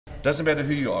Doesn't matter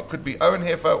who you are. Could be Owen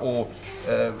Heffer or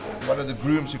one of the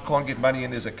grooms who can't get money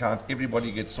in his account.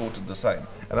 Everybody gets sorted the same.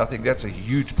 And I think that's a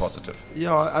huge positive.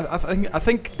 Yeah, I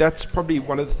think that's probably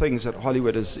one of the things at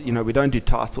Hollywood is, we don't do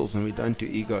titles and we don't do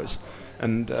egos.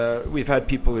 And we've had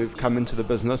people who've come into the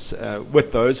business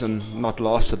with those and not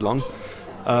lasted long.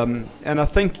 And I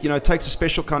think, it takes a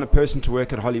special kind of person to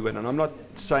work at Hollywood. And I'm not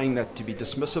saying that to be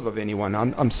dismissive of anyone.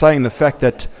 I'm saying the fact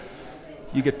that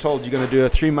you get told you're going to do a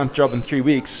 3-month job in 3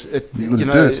 weeks.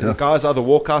 Guys either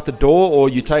walk out the door or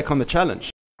you take on the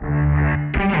challenge.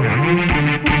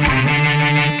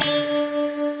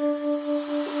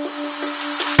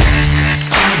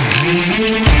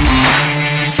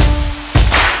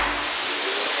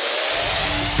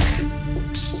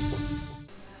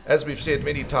 As we've said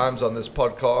many times on this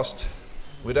podcast,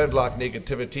 we don't like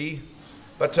negativity,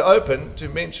 but to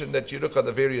mention that you look on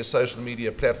the various social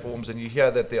media platforms and you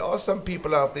hear that there are some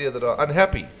people out there that are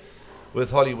unhappy with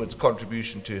Hollywood's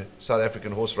contribution to South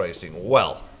African horse racing.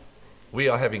 Well, we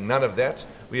are having none of that.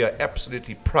 We are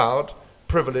absolutely proud,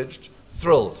 privileged,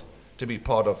 thrilled to be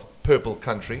part of Purple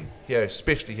Country, here,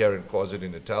 especially here in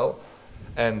KwaZulu-Natal.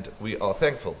 And we are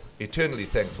thankful, eternally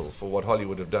thankful for what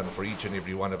Hollywood have done for each and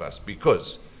every one of us,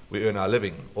 because we earn our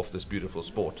living off this beautiful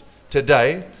sport.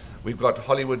 Today, we've got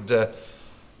Hollywood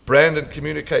brand and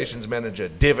communications manager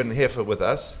Devin Heffer with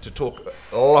us to talk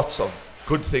lots of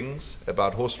good things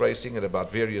about horse racing and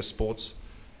about various sports.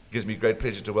 It gives me great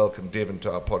pleasure to welcome Devin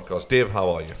to our podcast. Dev,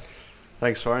 how are you?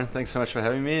 Thanks, Warren. Thanks so much for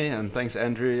having me, and thanks,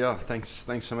 Andrew. Yeah, thanks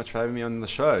so much for having me on the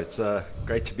show. It's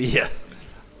great to be here.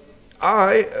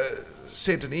 I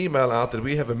sent an email out that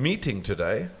we have a meeting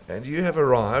today, and you have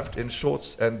arrived in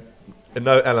shorts and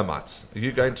no alamites. Are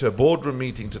you going to a boardroom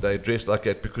meeting today dressed like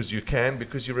that because you can,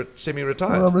 because you're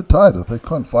semi-retired? Well, I'm retired. They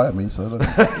can't fire me, so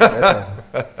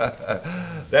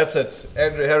That's it.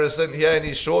 Andrew Harrison here in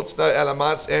his shorts, no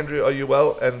alamites. Andrew, are you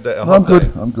well? And I'm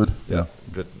good. I'm good. Yeah.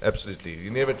 Good. Absolutely. You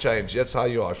never change. That's how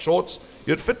you are. Shorts.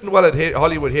 You'd fit in well at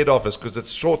Hollywood head office because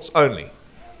it's shorts only.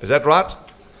 Is that right?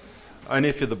 Only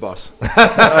if you're the boss.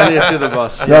 Only if you're the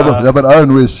boss. Yeah, but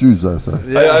Owen wears shoes though. So.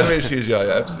 Yeah, Owen wears shoes, yeah,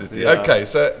 absolutely. Yeah. Okay,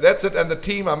 so that's it. And the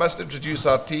team, I must introduce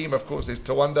our team. Of course, there's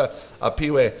Tawanda,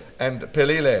 Apiwe, and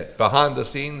Pelile behind the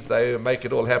scenes. They make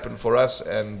it all happen for us,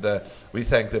 and we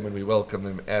thank them and we welcome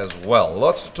them as well.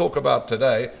 Lots to talk about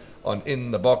today on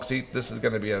In the Box Seat. This is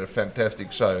going to be a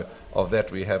fantastic show. Of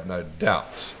that, we have no doubt.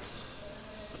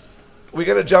 We're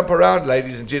going to jump around,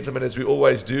 ladies and gentlemen, as we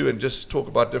always do, and just talk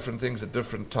about different things at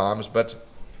different times. But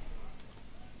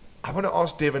I want to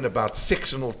ask Devin about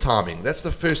sectional timing. That's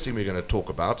the first thing we're going to talk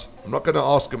about. I'm not going to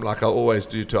ask him like I always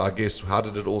do to our guests, how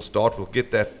did it all start? We'll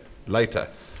get that later.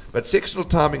 But sectional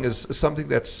timing is something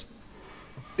that's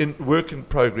in work in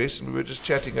progress, and we were just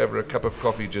chatting over a cup of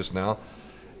coffee just now.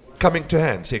 Coming to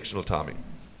hand, sectional timing.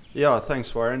 Yeah,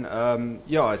 thanks, Warren.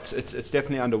 It's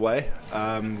definitely underway.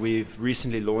 We've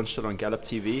recently launched it on Gallup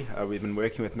TV. We've been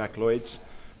working with Mac Lloyd's,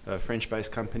 a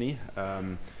French-based company.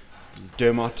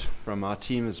 Dermot from our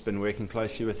team has been working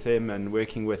closely with them and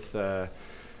working with the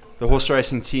horse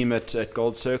racing team at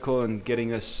Gold Circle and getting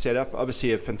this set up.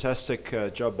 Obviously, a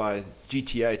fantastic job by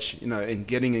GTH, in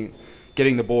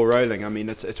getting the ball rolling. I mean,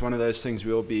 it's one of those things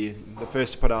we'll be the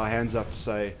first to put our hands up to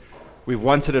say, we've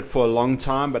wanted it for a long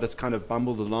time, but it's kind of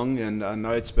bumbled along, and I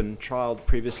know it's been trialled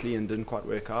previously and didn't quite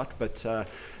work out. But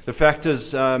the fact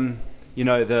is, the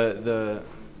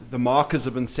markers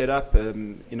have been set up,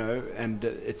 and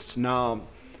it's now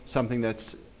something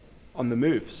that's on the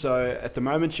move. So at the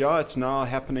moment, it's now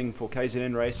happening for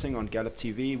KZN Racing on Gallup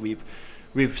TV.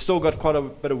 We've still got quite a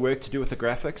bit of work to do with the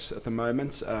graphics at the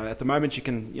moment. At the moment, you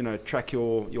can track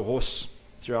your horse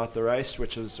throughout the race,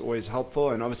 which is always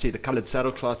helpful, and obviously the coloured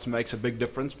saddle cloths makes a big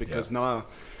difference because now,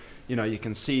 you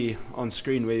can see on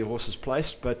screen where your horse is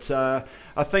placed. But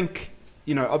I think,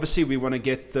 obviously we want to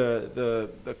get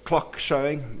the clock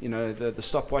showing, the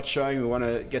stopwatch showing. We want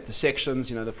to get the sections,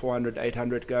 the 400,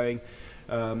 800 going.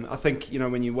 I think,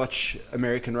 when you watch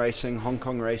American racing, Hong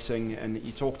Kong racing, and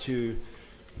you talk to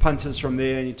punters from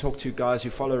there and you talk to guys who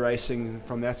follow racing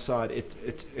from that side,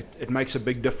 it makes a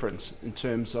big difference in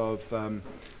terms of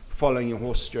following your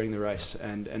horse during the race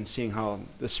and seeing how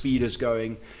the speed is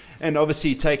going and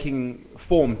obviously taking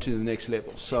form to the next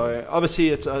level. So obviously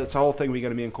it's a whole thing we're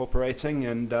going to be incorporating,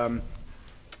 and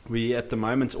we at the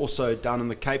moment also down in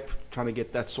the Cape trying to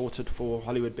get that sorted for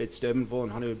Hollywood Bets Durbanville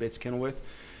and Hollywood Bets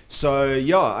Kenilworth. So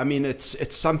I mean it's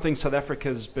something South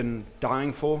Africa's been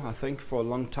dying for, I think, for a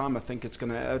long time. I think it's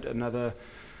going to add another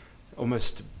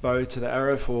almost bow to the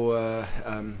arrow for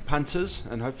punters,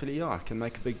 and hopefully it can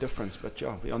make a big difference. But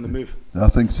we're on the move. I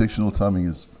think sectional timing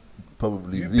is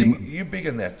probably you big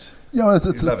in that. Yeah,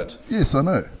 You love it. Yes, I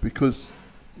know, because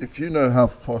if you know how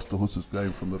fast the horse is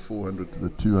going from the 400 to the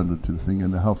 200 to the thing,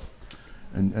 and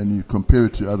and you compare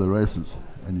it to other races,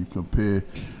 and you compare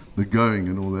the going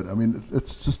and all that. I mean,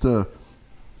 it's an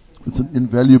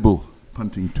invaluable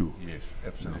punting tool. Yes,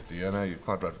 absolutely. I know you're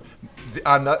quite right.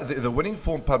 I know the Winning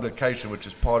Form publication, which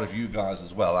is part of you guys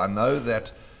as well. I know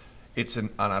that and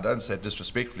I don't say it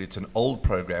disrespectfully, it's an old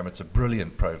program. It's a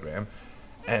brilliant program,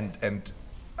 and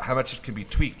how much it can be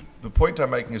tweaked. The point I'm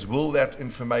making is, will that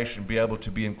information be able to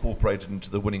be incorporated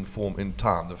into the Winning Form in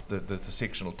time, the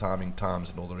sectional timing times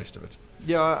and all the rest of it?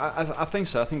 Yeah, I think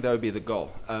so. I think that would be the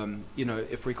goal.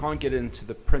 If we can't get into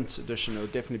the print edition, it'll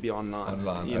definitely be online.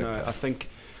 I think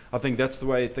that's the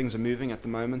way things are moving at the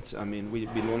moment. I mean, we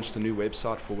launched a new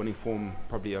website for Winning Form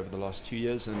probably over the last 2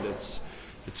 years, and it's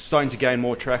starting to gain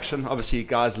more traction. Obviously,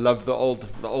 guys love the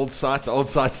old site. The old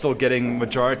site's still getting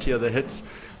majority of the hits.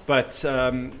 But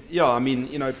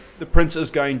the print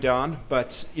is going down.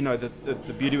 But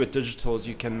the beauty with digital is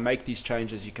you can make these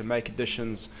changes, you can make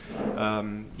additions,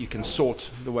 you can sort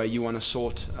the way you want to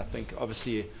sort. I think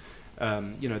obviously,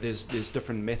 there's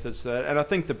different methods there, and I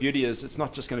think the beauty is it's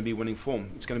not just going to be Winning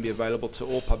Form. It's going to be available to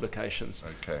all publications.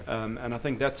 Okay. And I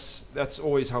think that's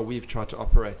always how we've tried to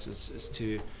operate is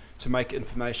to make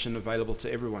information available to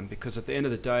everyone, because at the end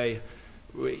of the day,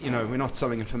 we're not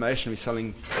selling information, we're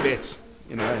selling bets.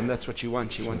 And that's what you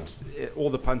want. You want all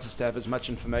the punters to have as much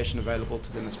information available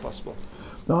to them as possible.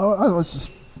 No, I was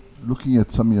just looking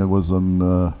at something I was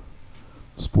on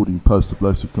Sporting Post. The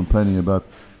blokes were complaining about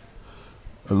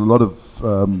a lot of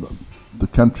the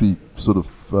country sort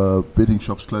of betting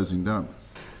shops closing down.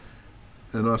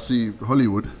 And I see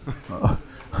Hollywood.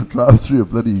 I drive through a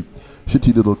bloody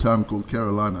shitty little town called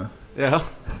Carolina. Yeah,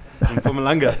 in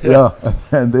Mpumalanga.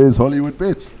 Yeah, and there's Hollywood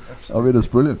Bets. I mean, it's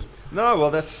brilliant. No,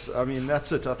 well, that's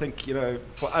it. I think,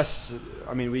 for us,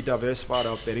 we diversified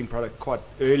our betting product quite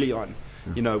early on,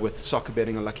 with soccer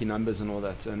betting and lucky numbers and all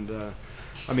that. And,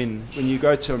 when you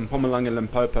go to Mpumalanga,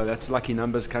 Limpopo, that's lucky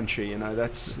numbers country,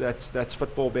 that's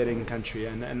football betting country.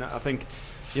 And I think,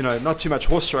 not too much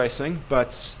horse racing,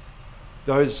 but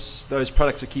those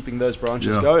products are keeping those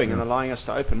branches going and allowing us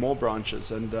to open more branches.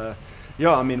 And,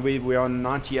 we're on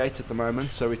 98 at the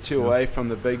moment, so we're 2 away from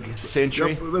the big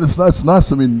century. Yeah, but it's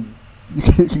nice. I mean, you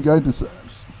can go into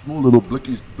small little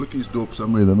Blickiesdorp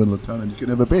somewhere in the middle of town, and you can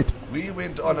have a bet. We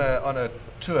went on a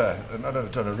tour,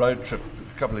 on a road trip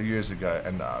a couple of years ago,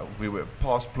 and we were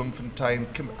past Bloemfontein,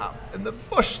 in the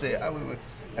bush there.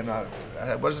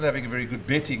 I wasn't having a very good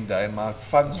betting day, and my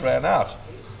funds ran out.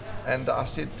 And I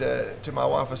said to my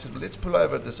wife, well, let's pull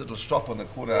over at this little shop on the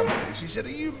corner. She said, are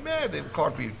you mad? There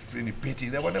can't be any betting.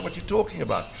 They won't know what you're talking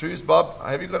about. Trues, Bob,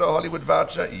 have you got a Hollywood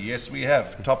voucher? Yes, we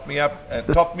have. Top me up,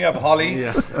 Holly.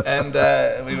 Yeah. And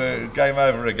we were game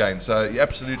over again. So,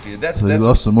 absolutely. So you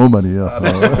lost some more money, yeah.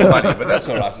 Lost some more money, but that's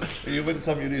all right. You win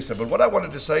some, you lose some. But what I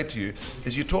wanted to say to you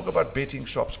is, you talk about betting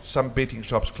shops, some betting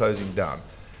shops closing down.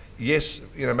 Yes,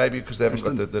 maybe because they haven't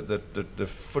got the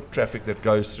foot traffic that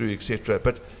goes through, etc.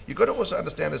 But you've got to also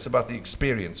understand it's about the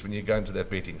experience when you go into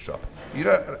that betting shop. And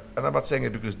I'm not saying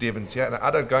it because Devin's here, and I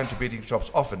don't go into betting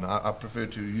shops often. I prefer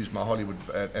to use my Hollywood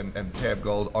and Tab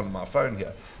Gold on my phone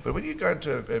here. But when you go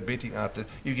into a betting outlet,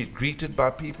 you get greeted by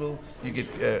people, you get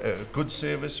a good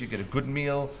service, you get a good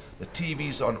meal. The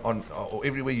TVs on or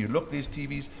everywhere you look, there's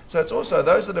TVs. So it's also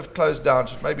those that have closed down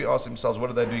should maybe ask themselves,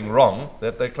 what are they doing wrong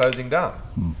that they're closing down?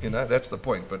 That's the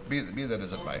point. But be that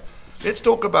as it may, let's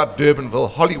talk about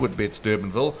Durbanville, Hollywood Bets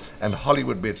Durbanville, and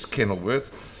Hollywood Bets Kenilworth.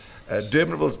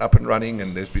 Durbanville's up and running,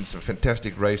 and there's been some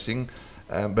fantastic racing.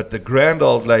 But the grand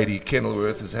old lady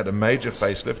Kenilworth has had a major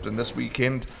facelift, and this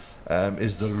weekend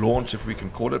is the launch, if we can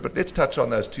call it. But let's touch on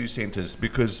those two centres,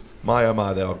 because my oh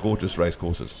my, they are gorgeous race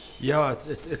courses. Yeah,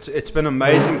 it's been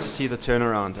amazing to see the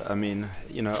turnaround. I mean,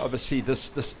 obviously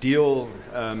this deal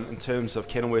in terms of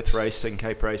Kenilworth Racing,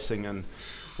 Cape Racing, and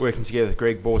working together with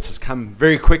Greg Bortz has come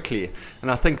very quickly.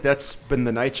 And I think that's been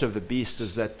the nature of the beast,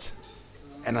 is that,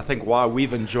 and I think why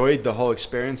we've enjoyed the whole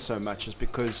experience so much is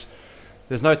because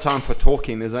there's no time for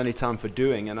talking, there's only time for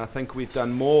doing. And I think we've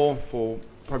done more for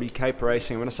probably Cape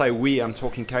Racing. When I say we, I'm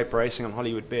talking Cape Racing on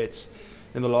Hollywood Bets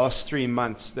in the last 3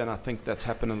 months than I think that's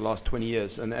happened in the last 20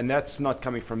 years. And that's not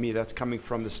coming from me, that's coming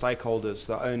from the stakeholders,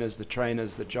 the owners, the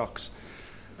trainers, the jocks.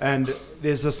 And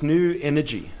there's this new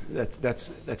energy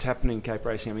that's happening in Cape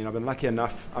Racing. I mean, I've been lucky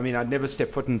enough. I mean, I'd never stepped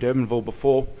foot in Durbanville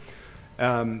before.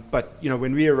 But,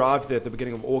 when we arrived there at the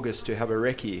beginning of August to have a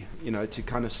recce, to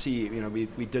kind of see,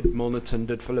 we did Milnerton,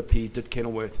 did Philippi, did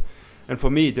Kenilworth. And for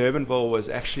me, Durbanville was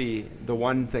actually the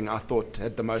one thing I thought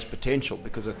had the most potential,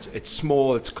 because it's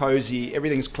small, it's cozy,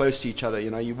 everything's close to each other.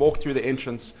 You walk through the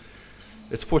entrance,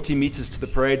 it's 40 meters to the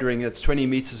parade ring, it's 20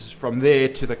 meters from there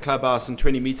to the clubhouse and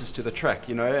 20 meters to the track,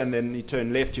 you know, and then you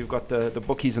turn left, you've got the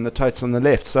bookies and the totes on the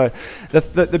left. So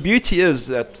the beauty is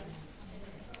that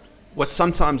what's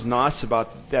sometimes nice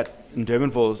about that in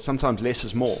Durbanville is sometimes less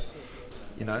is more,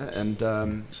 you know, and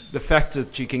the fact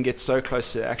that you can get so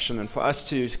close to action, and for us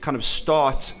to kind of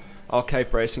start our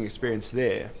Cape racing experience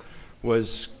there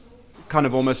was kind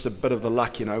of almost a bit of the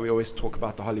luck, you know, we always talk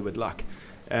about the Hollywood luck.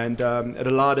 And it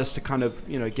allowed us to kind of,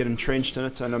 you know, get entrenched in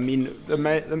it. And I mean,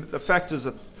 the fact is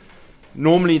that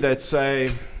normally they'd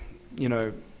say, you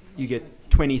know, you get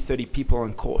 20, 30 people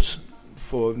on course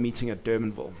for a meeting at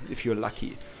Durbanville, if you're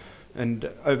lucky. And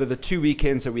over the 2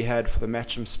 weekends that we had for the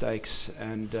Matcham Stakes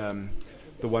and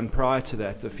the one prior to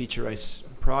that, the feature race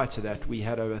prior to that, we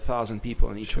had over 1,000 people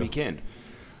on each weekend.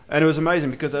 And it was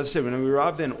amazing because, as I said, when we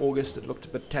arrived there in August, it looked a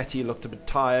bit tatty, it looked a bit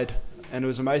tired. And it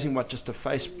was amazing what just a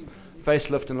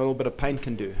facelift and a little bit of paint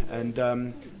can do, and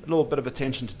a little bit of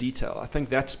attention to detail. I think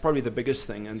that's probably the biggest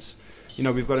thing. And you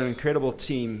know, we've got an incredible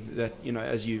team that, you know,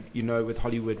 as you know, with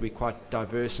Hollywood, we're quite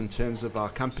diverse in terms of our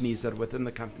companies that are within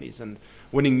the companies. And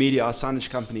Winning Media, our signage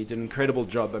company, did an incredible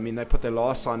job. I mean, they put their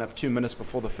last sign up 2 minutes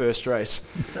before the first race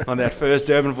on that first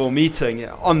Durbanville meeting.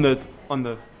 On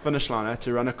the finish line, I had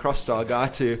to run across to our guy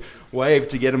to wave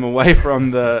to get him away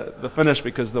from the finish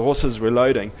because the horses were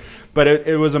loading. But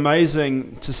it was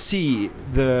amazing to see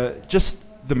just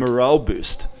the morale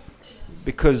boost,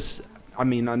 because I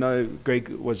mean, I know Greg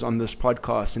was on this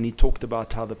podcast and he talked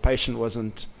about how the patient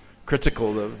wasn't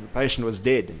critical, the patient was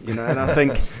dead, you know. And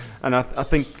I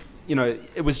think you know,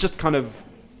 it was just kind of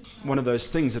one of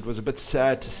those things. It was a bit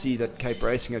sad to see that Cape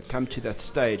Racing had come to that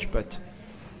stage, but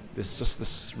there's just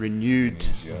this renewed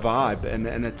vibe,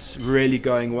 and it's really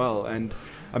going well. And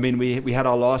I mean, we had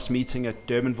our last meeting at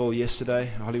Durbanville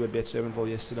yesterday, Hollywood Bets Durbanville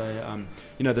yesterday.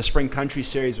 You know, the Spring Country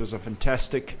Series was a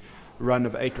fantastic run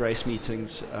of 8 race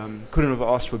meetings. Couldn't have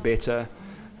asked for better.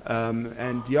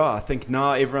 And yeah, I think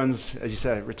now everyone's, as you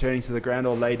say, returning to the Grand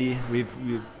Old Lady. We've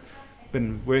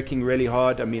been working really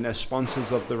hard. I mean, as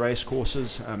sponsors of the race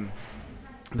courses,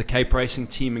 the Cape Racing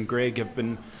team and Greg have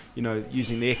been, you know,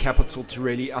 using their capital to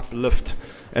really uplift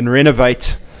and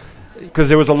renovate, because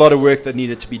there was a lot of work that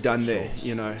needed to be done there.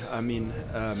 You know, I mean,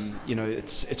 you know,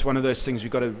 it's one of those things,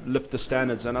 we've got to lift the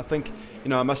standards. And I think, you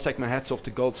know, I must take my hats off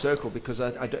to Gold Circle, because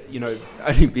I you know,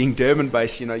 only being Durban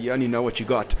based, you know, you only know what you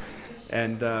got.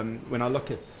 And when I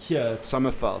look at here at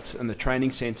Summerveld and the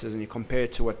training centres, and you compare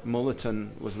it to what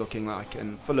Millerton was looking like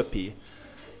and Philippi,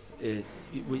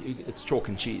 it's chalk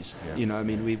and cheese. You know, I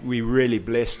mean, we're really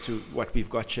blessed to what we've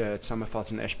got here at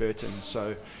Summerveld and Ashburton.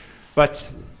 So,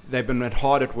 but they've been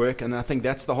hard at work, and I think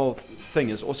that's the whole thing.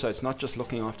 Is also, it's not just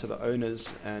looking after the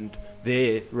owners and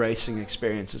their racing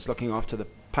experience. It's looking after the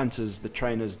punters, the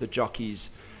trainers, the jockeys,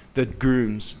 the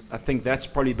grooms. I think that's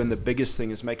probably been the biggest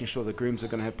thing, is making sure the grooms are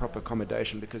going to have proper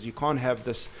accommodation, because you can't have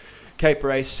this Cape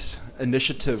Race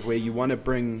initiative where you want to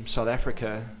bring South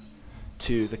Africa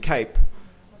to the Cape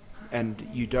and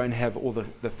you don't have all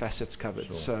the facets covered.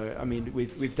 Sure. So, I mean,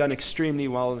 we've done extremely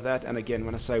well with that. And again,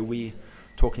 when I say we,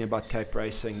 talking about Cape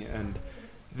Racing and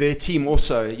their team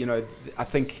also, you know, I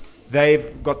think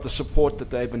they've got the support that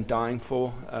they've been dying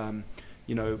for.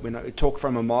 You know, when I talk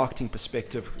from a marketing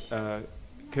perspective,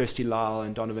 Kirsty Lyle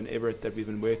and Donovan Everett that we've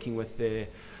been working with there,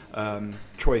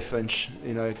 Troy Finch,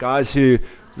 you know, guys who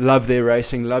love their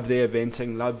racing, love their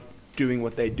eventing, love doing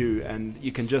what they do, and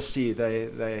you can just see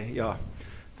they're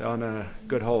on a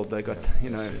good hold. They got, you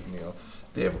know.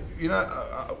 Dev, you know,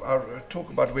 I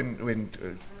talk about when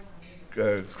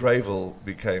Greyville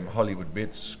became Hollywood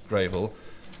Bets Greyville,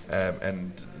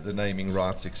 and the naming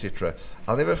rights, etc.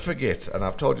 I'll never forget, and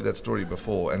I've told you that story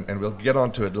before, and we'll get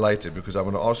onto it later, because I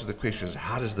want to ask you the question is,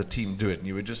 how does the team do it? And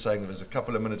you were just saying there was a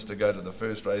couple of minutes to go to the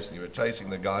first race, and you were chasing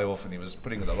the guy off, and he was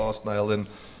putting the last nail in.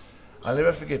 I'll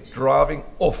never forget driving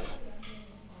off,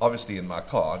 obviously in my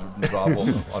car. I wouldn't drive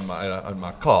off on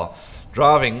my car.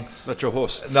 Driving. Not your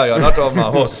horse. No, you're not on my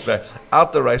horse. But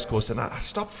out the race course, and I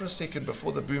stopped for a second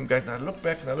before the boom gate, and I looked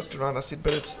back and I looked around. I said,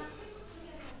 but it's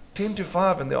 10 to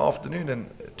 5 in the afternoon,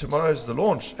 and tomorrow's the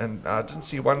launch, and I didn't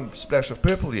see one splash of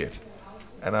purple yet.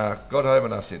 And I got home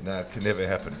and I said, no, it can never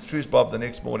happen. Truth Bob, the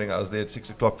next morning I was there at 6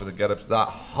 o'clock for the gallops. The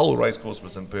whole race course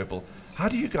was in purple. How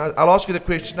do you guys, I'll ask you the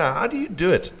question now, how do you do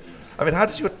it? I mean, how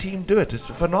does your team do it? It's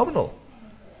phenomenal.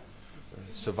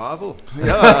 Survival.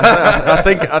 Yeah,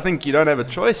 I think you don't have a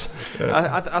choice.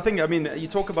 I think, I mean, you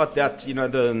talk about that, you know,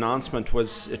 the announcement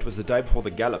was the day before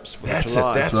the gallops for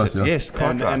July. That's it, yeah. Yes,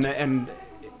 and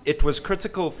it was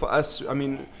critical for us. I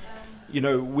mean, you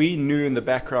know, we knew in the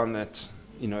background that,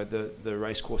 you know, the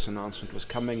race course announcement was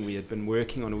coming. We had been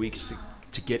working on weeks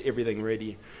to get everything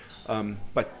ready.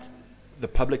 But the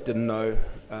public didn't know.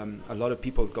 A lot of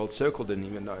people at Gold Circle didn't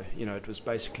even know. It was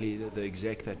basically the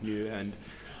exec that knew. And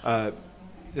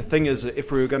the thing is,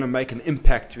 if we were going to make an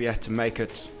impact, we had to make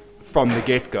it from the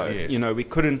get-go. Yes. We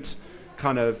couldn't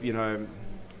kind of,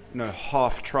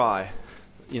 half try.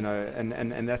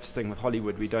 And that's the thing with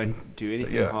Hollywood. We don't do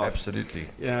anything half. Absolutely.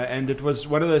 And it was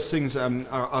one of those things.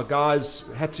 Our guys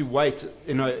had to wait.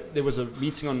 There was a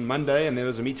meeting on Monday, and there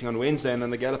was a meeting on Wednesday, and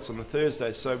then the Gallops on the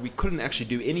Thursday. So we couldn't actually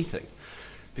do anything,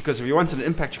 because if you wanted an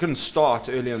impact, you couldn't start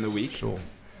earlier in the week. Sure.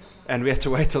 And we had to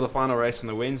wait till the final race on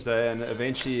the Wednesday, and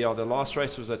eventually, the last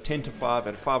race was at 10 to 5.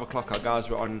 At 5 o'clock, our guys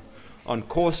were on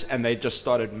course, and they just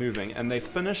started moving, and they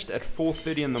finished at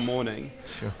 4:30 in the morning.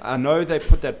 Sure. I know they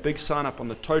put that big sign up on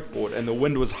the tote board, and the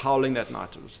wind was howling that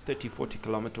night. It was 30-40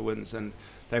 kilometer winds, and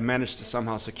they managed to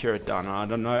somehow secure it down. I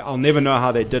don't know, I'll never know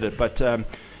how they did it, but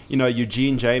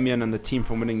Eugene, Jamian, and the team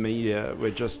from Winning Media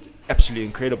were just absolutely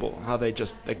incredible how they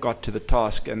got to the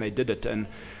task and they did it. And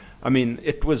I mean,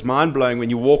 it was mind-blowing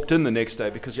when you walked in the next day,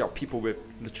 because people were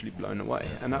literally blown away.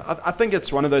 And I think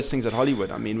it's one of those things at Hollywood.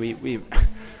 I mean,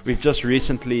 we've just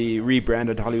recently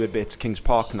rebranded Hollywood Bets Kings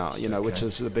Park now, which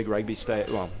is the big rugby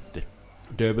stadium, well,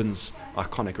 Durban's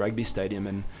iconic rugby stadium.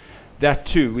 And that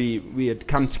too, we had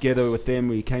come together with them.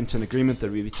 We came to an agreement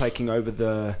that we'd be taking over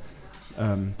the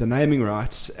naming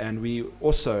rights, and we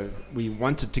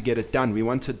wanted to get it done.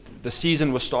 The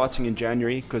season was starting in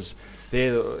January, because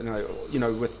there,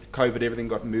 with COVID, everything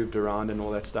got moved around and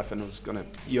all that stuff, and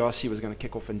URC was going to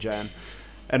kick off in Jan.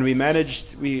 And we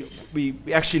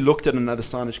actually looked at another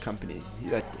signage company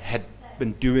that had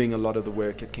been doing a lot of the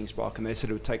work at Kings Park, and they said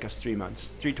it would take us 3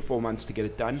 to 4 months to get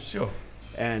it done. Sure.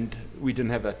 And we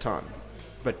didn't have that time.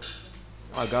 But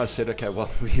our guys said, okay, well,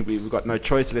 we've got no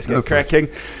choice. Let's get cracking.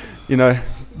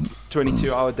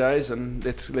 22-hour days, and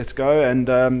let's go. And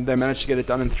they managed to get it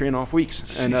done in 3.5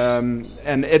 weeks. And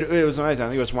it was amazing. I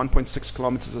think it was 1.6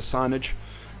 kilometers of signage,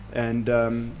 and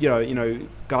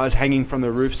guys hanging from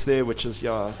the roofs there, which is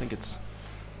I think it's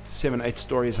 7-8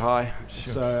 stories high.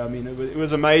 Sure. So I mean, it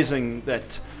was amazing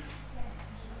that.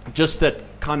 Just that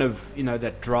kind of,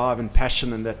 that drive and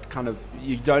passion, and that kind of,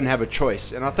 you don't have a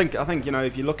choice. And I think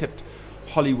if you look at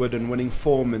Hollywood and Winning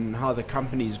Form and how the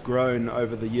company's grown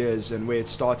over the years and where it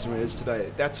started and where it is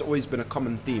today, that's always been a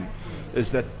common theme,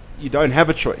 is that you don't have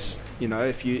a choice.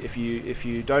 If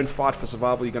you don't fight for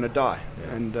survival, you're going to die.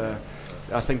 Yeah. And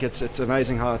I think it's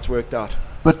amazing how it's worked out.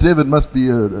 But Devin, must be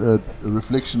a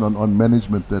reflection on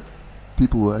management that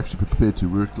people were actually prepared to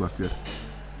work like that.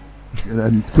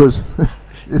 And because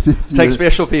if take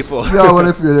special people. Yeah, well,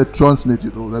 if you had Transnet,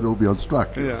 that'd all be on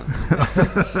strike. Yeah.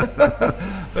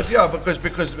 But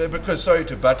because sorry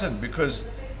to butt in, because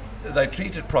they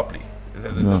treat it properly.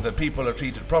 The people are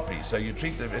treated properly. So you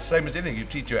treat them the same as anything. You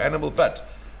treat your animal. But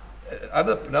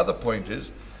another point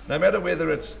is, no matter whether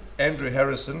it's Andrew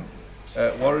Harrison,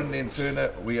 Warren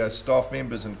Lenferner, we are staff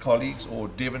members and colleagues, or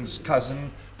Devin's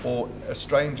cousin, or a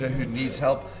stranger who needs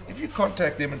help, if you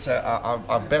contact them and say,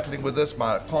 I'm battling with this,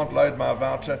 I can't load my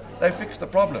voucher, they fix the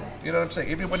problem. You know what I'm saying?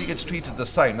 Everybody gets treated the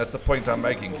same. That's the point I'm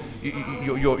making.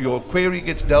 Your query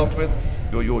gets dealt with,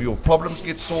 your problems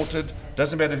get sorted.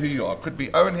 Doesn't matter who you are. Could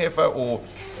be Owen Heffer or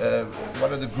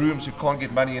one of the grooms who can't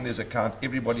get money in his account.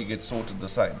 Everybody gets sorted the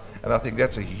same. And I think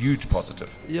that's a huge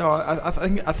positive. Yeah,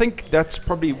 I think that's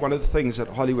probably one of the things at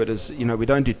Hollywood is, we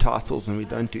don't do titles and we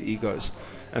don't do egos.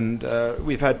 And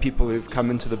we've had people who've come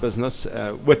into the business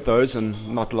with those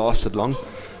and not lasted long.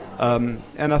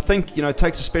 And I think, it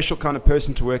takes a special kind of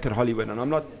person to work at Hollywood. And I'm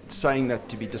not saying that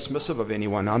to be dismissive of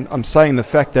anyone. I'm saying the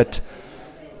fact that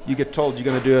you get told you're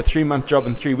going to do a 3-month job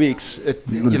in 3 weeks.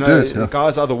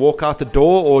 Guys either walk out the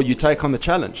door or you take on the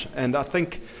challenge. And I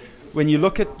think when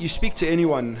you speak to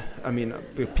anyone, I mean,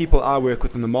 the people I work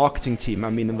with in the marketing team, I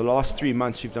mean, in the last 3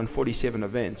 months, we've done 47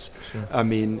 events. Sure. I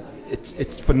mean,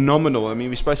 it's phenomenal. I mean,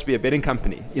 we're supposed to be a betting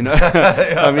company,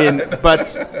 I mean, but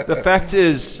the fact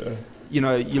is,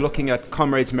 you're looking at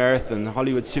Comrades Marathon,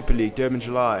 Hollywood Super League, Durban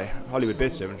July, Hollywood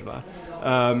Bets Durban July,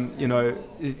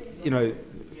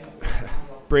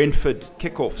 Brentford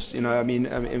kickoffs, I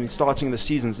mean, starting the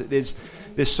seasons.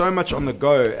 There's so much on the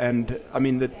go, and I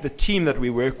mean, the team that we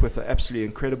work with are absolutely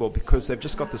incredible because they've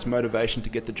just got this motivation to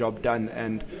get the job done,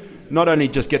 and not only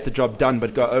just get the job done,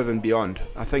 but go over and beyond.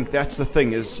 I think that's the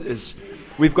thing is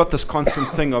we've got this constant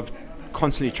thing of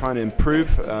constantly trying to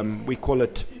improve. We call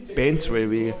it BENT, where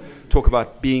we talk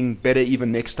about being better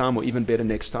even next time or even better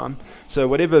next time. So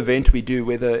whatever event we do,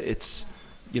 whether it's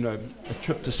a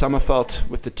trip to Summerfelt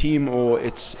with the team, or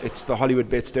it's the Hollywood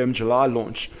Bets Durban July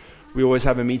launch, we always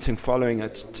have a meeting following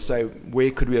it to say,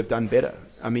 where could we have done better?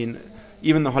 I mean,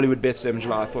 even the Hollywood Bets Devin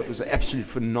July, I thought was an absolutely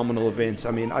phenomenal event.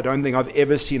 I mean, I don't think I've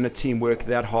ever seen a team work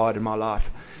that hard in my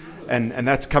life. And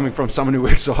that's coming from someone who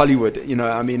works for Hollywood. You know,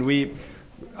 I mean,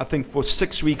 I think for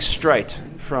 6 weeks straight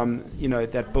from, you know,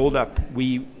 that build-up,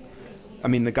 I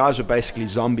mean, the guys were basically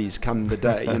zombies come the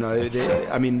day. You know,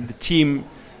 I mean, the team,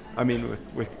 I mean,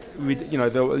 we you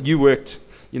know, you worked,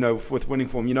 you know, with winning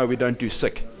form. You know, we don't do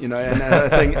sick. You know, and I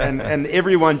think, and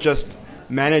everyone just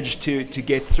managed to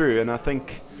get through. And I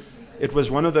think it was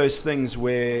one of those things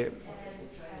where,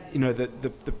 you know,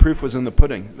 the proof was in the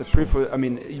pudding. The proof was, I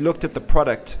mean, you looked at the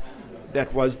product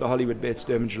that was the Hollywood Bets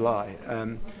Devin July,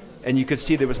 and you could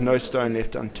see there was no stone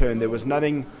left unturned. There was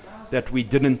nothing that we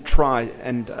didn't try.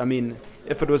 And I mean,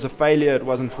 if it was a failure, it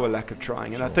wasn't for a lack of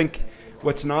trying. And I think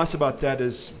what's nice about that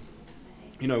is,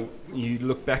 you know, you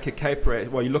look back at Cape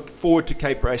Racing, well, you look forward to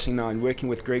Cape Racing now and working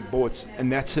with Greg Bortz, and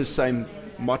that's his same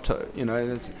motto. You know,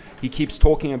 and he keeps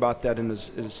talking about that in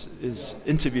his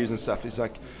interviews and stuff. He's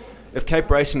like, if Cape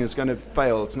Racing is going to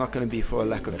fail, it's not going to be for a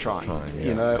lack of trying,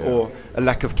 you know, or a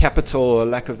lack of capital or a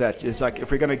lack of that. It's like,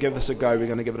 if we're going to give this a go, we're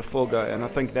going to give it a full go. And I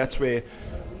think that's where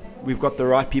we've got the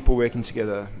right people working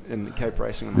together in Cape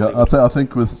Racing. And I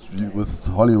think with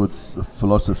Hollywood's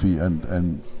philosophy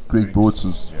and Greg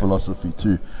Bortz's philosophy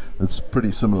too, it's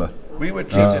pretty similar. We were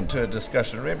treated into a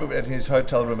discussion. Remember at his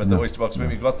hotel room at the Oyster Box when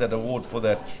we got that award for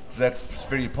that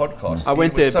very podcast. I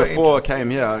went there before I came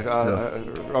here.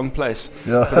 Wrong place.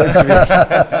 Yeah,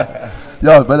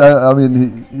 yeah, but I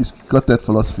mean, he's got that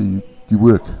philosophy. You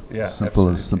work. Yeah, simple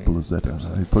as that.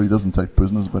 He probably doesn't take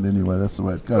prisoners, but anyway, that's the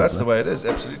way it goes. That's the way it is,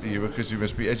 absolutely. Because you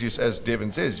must be, as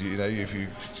Devin says, you know, if you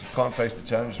can't face the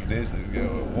challenge,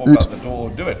 walk out the door,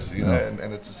 do it. You know,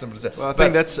 and it's as simple as that. Well, I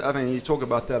think you talk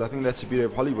about that. I think that's the beauty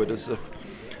of Hollywood is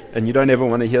and you don't ever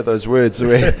want to hear those words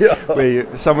where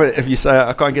if you say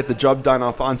I can't get the job done,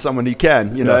 I'll find someone who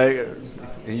can. You know,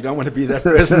 and you don't want to be that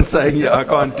person saying I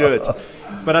can't do it.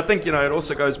 But I think, you know, it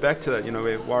also goes back to that, you know,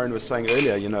 where Warren was saying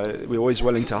earlier, you know, we're always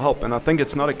willing to help. And I think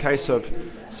it's not a case of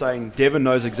saying Devin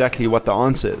knows exactly what the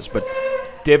answer is, but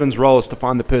Devin's role is to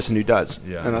find the person who does.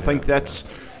 And I think that's,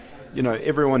 you know,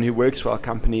 everyone who works for our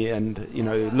company and, you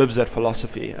know, lives that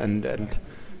philosophy. And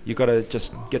you got to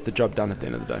just get the job done at the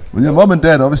end of the day. Well, your mum and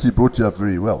dad obviously brought you up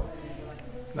very well.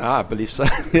 I believe so. I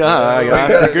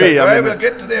have to agree. I mean, we'll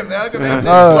get to them now.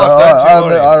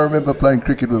 I remember playing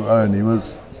cricket with Owen.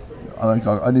 I think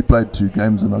I only played 2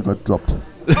 games and I got dropped.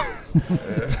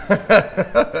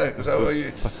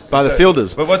 By the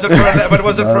fielders. But was it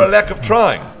for a lack of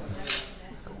trying?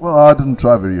 Well, I didn't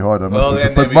try very hard, I must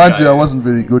say. But mind you, I wasn't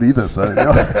very good either. So.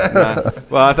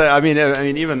 Well, I mean,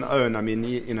 even Owen. I mean,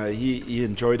 he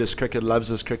enjoyed his cricket, loves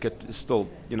his cricket, still,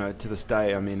 you know, to this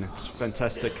day. I mean, it's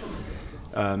fantastic.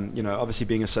 You know, obviously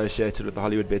being associated with the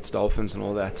Hollywood Bets Dolphins and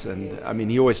all that, and I mean,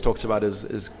 he always talks about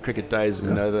his cricket days.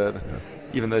 You know,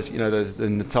 even those, you know, the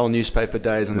Natal newspaper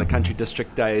days and the country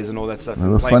district days and all that stuff. They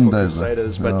were fun days,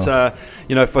 Crusaders. But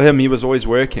you know, for him, he was always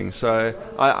working. So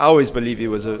I always believe he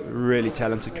was a really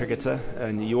talented cricketer,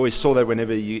 and you always saw that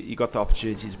whenever you got the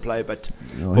opportunity to play. But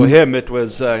for him, it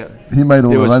was he made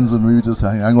all the runs, and we were just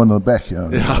hang on the back.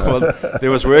 Well,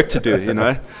 there was work to do, you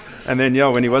know. And then,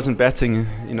 when he wasn't batting,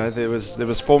 you know, there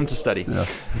was form to study. Yeah.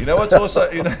 You know what's also,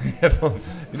 you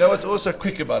know what's also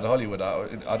quick about Hollywood.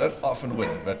 I don't often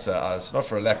win, but it's not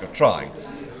for a lack of trying.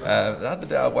 The other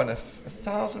day I won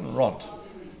 1,000 rand.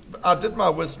 I did my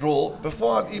withdrawal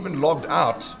before I even logged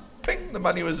out. Bing, the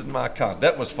money was in my account.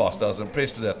 That was fast. I was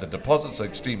impressed with that. The deposits are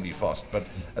extremely fast. But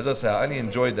as I say, I only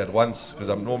enjoyed that once because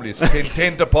I'm normally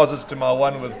 10 deposits to my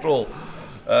one withdrawal.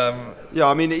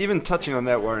 I mean, even touching on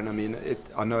that, Warren, I mean,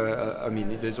 I know, I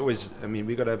mean, there's always, I mean,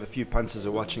 we've got to have a few punters who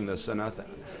are watching this, and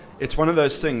it's one of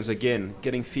those things, again,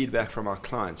 getting feedback from our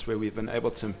clients where we've been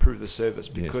able to improve the service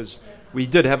because we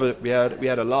did have we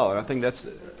had a lull, and I think that's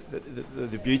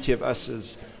the beauty of us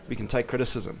is we can take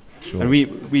criticism. Sure. And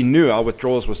we knew our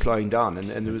withdrawals were slowing down,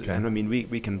 and I mean,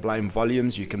 we can blame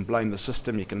volumes, you can blame the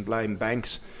system, you can blame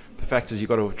banks. The fact is, you've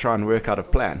got to try and work out a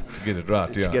plan to get it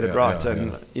right.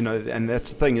 And you know, and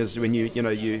that's the thing is when you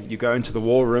go into the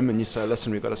war room and you say,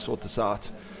 listen, we've got to sort this out.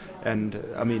 And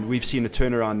I mean, we've seen a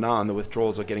turnaround now, and the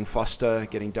withdrawals are getting faster,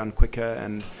 getting done quicker,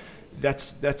 and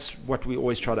that's what we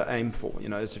always try to aim for. You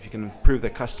know, is if you can improve the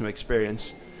customer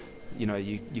experience, you know,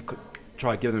 you could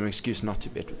try to give them an excuse not to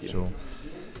bet with you. Sure.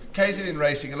 KZN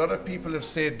Racing, a lot of people have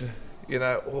said, you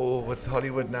know, with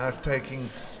Hollywood now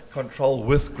taking control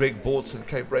with Greg Bortz and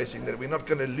Cape Racing, that we're not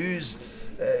going to lose,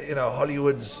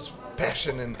 Hollywood's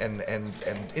passion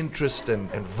and interest and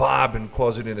vibe in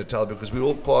KwaZulu-Natal, because we're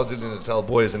all KwaZulu-Natal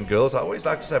boys and girls. I always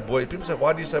like to say boys. People say,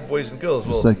 why do you say boys and girls?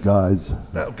 You say guys.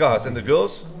 No, guys. And the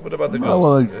girls? What about the No,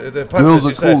 girls? well, The girls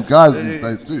are say, cool guys these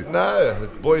days too. No,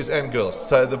 the boys and girls.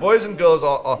 So the boys and girls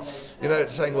are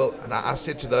saying, well, I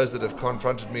said to those that have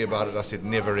confronted me about it, I said,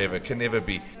 never ever, can never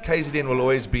be. KZN will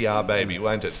always be our baby,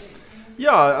 won't it?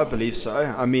 Yeah, I believe so.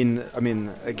 I mean,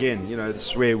 again, this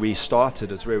is where we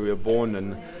started, it's where we were born,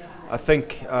 and I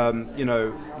think,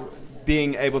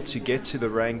 being able to get to the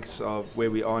ranks of where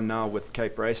we are now with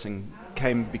Cape Racing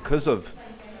came because of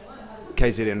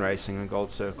KZN Racing and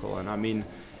Gold Circle. And I mean,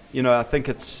 I think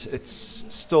it's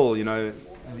still, you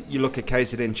look at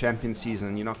KZN champion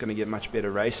season, you're not going to get much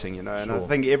better racing, And I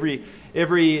think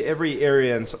every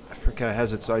area in South Africa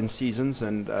has its own seasons,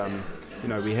 and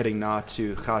we're heading now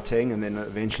to Gauteng and then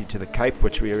eventually to the Cape,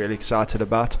 which we're really excited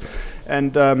about.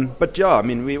 And but yeah, I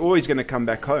mean, we're always going to come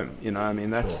back home.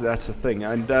 That's the thing.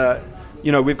 And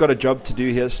we've got a job to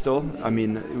do here still. I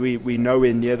mean, we know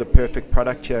we're near the perfect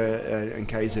product here in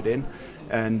KZN.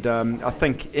 And I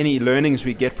think any learnings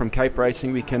we get from Cape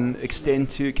Racing, we can extend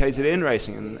to KZN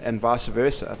Racing and vice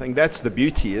versa. I think that's the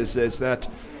beauty, is that,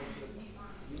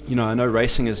 I know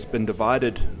racing has been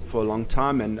divided for a long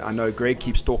time, and I know Greg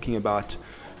keeps talking about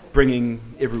bringing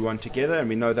everyone together, and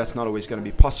we know that's not always going to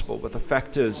be possible. But the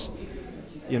fact is,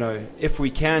 if we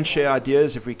can share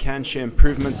ideas, if we can share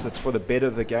improvements that's for the better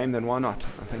of the game, then why not?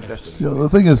 I think that's... Yeah, the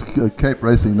thing is, Cape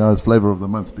Racing now is flavour of the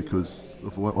month because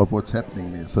of what's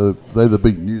happening there. So they're the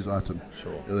big news item.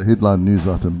 Sure. They're the headline news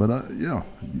item. But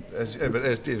but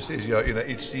as Dave says,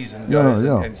 each season goes,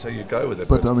 and so you go with it.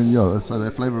 But I mean, so they're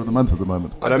flavour of the month at the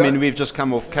moment. But I mean, we've just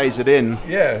come off KZN.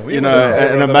 Yeah,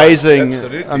 an amazing.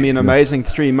 I mean, amazing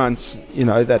 3 months.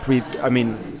 That we've. I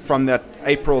mean, from that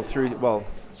April through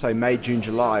say May, June,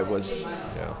 July was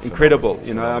incredible.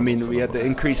 I mean, we had the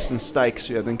increase in stakes,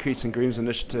 we had the increase in Grooms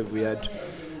Initiative, we had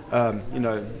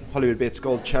Hollywood Bets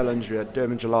Gold Challenge, we had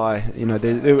Durban July.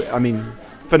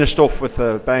 Finished off with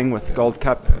a bang with Gold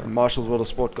Cup, Marshall's World of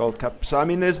Sport Gold Cup. So I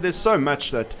mean, there's so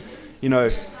much that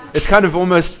it's kind of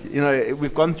almost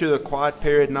we've gone through the quiet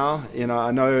period now.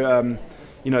 I know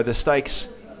the stakes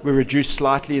were reduced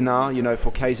slightly now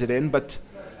for KZN, but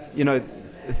the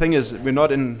thing is, we're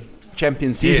not in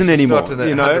champion season anymore.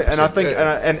 And I think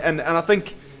and I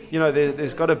think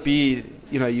there's got to be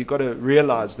you've got to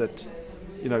realize that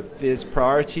there's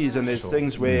priorities and there's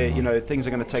things where things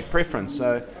are going to take preference.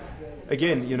 So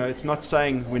again, it's not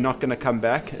saying we're not going to come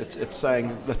back. It's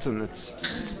saying, listen,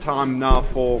 it's time now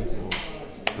for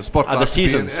the spotlight other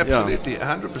seasons. Absolutely,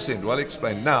 100%. Well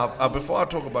explained. Now, before I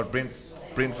talk about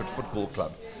Brentford Football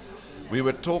Club, we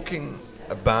were talking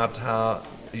about how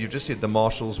you just said the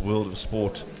Marshall's World of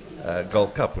Sport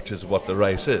Gold Cup, which is what the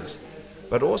race is,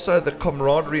 but also the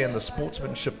camaraderie and the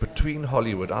sportsmanship between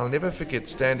Hollywood. I'll never forget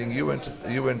standing. You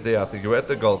weren't there. I think you were at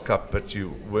the Gold Cup, but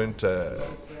you weren't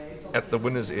at the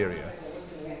winners area.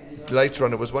 Later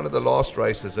on, it was one of the last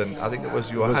races, and I think it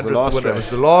was your 100th winner. It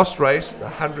was the last race, the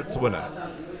 100th winner,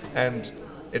 and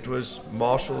it was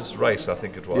Marshall's race, I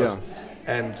think it was. Yeah.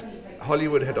 And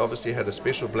Hollywood had obviously had a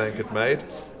special blanket made,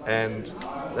 and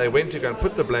they went to go and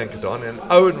put the blanket on, and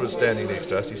Owen was standing next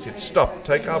to us. He said, "Stop,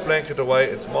 take our blanket away,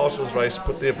 it's Marshall's race,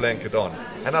 put their blanket on."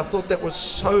 And I thought that was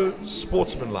so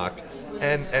sportsmanlike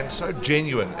and so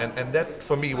genuine, and that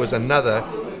for me was another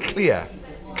clear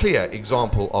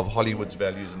example of Hollywood's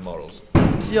values and morals.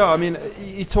 Yeah, I mean,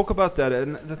 you talk about that,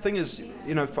 and the thing is,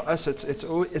 for us,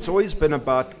 it's always been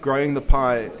about growing the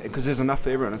pie, because there's enough for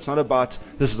everyone. It's not about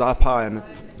this is our pie and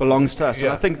it belongs to us. Yeah.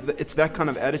 And I think it's that kind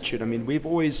of attitude. I mean, we've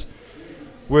always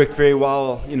worked very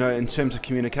well, in terms of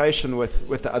communication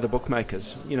with the other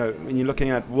bookmakers. When you're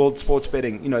looking at world sports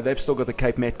betting, they've still got the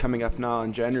Cape Met coming up now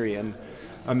in January, and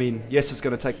I mean, yes, it's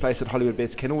going to take place at Hollywood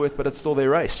Bets Kenilworth, but it's still their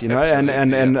race,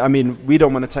 and I mean, we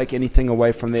don't want to take anything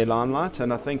away from their limelight.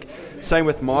 And I think same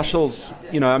with Marshall's,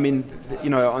 on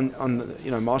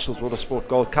Marshall's World of Sport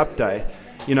Gold Cup Day,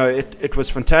 it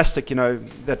was fantastic,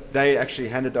 that they actually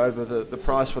handed over the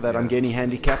prize for that Umgeni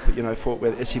handicap, for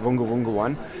where Essie Vunga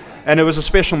won. And it was a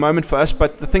special moment for us.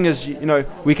 But the thing is,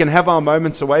 we can have our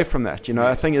moments away from that.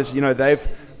 The thing is,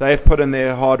 they've put in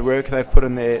their hard work, they've put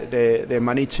in their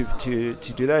money to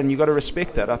do that, and you've got to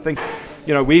respect that. I think,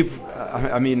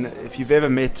 I mean, if you've ever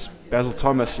met Basil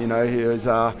Thomas, who is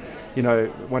our,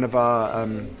 one of our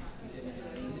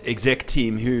exec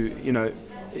team, who,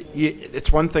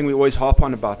 it's one thing we always harp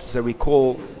on about, is that we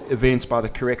call events by the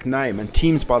correct name and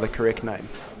teams by the correct name.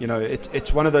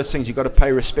 It's one of those things you've got to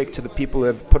pay respect to the people who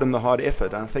have put in the hard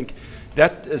effort. And I think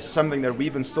that is something that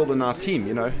we've instilled in our team.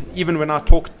 Even when I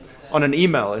talk on an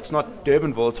email, it's not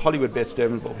Durbanville, it's Hollywood Bets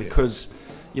Durbanville, because,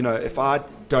 you know, if I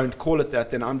don't call it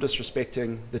that, then I'm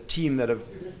disrespecting the team that have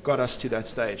got us to that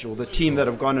stage, or the team that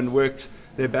have gone and worked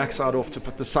their backside off to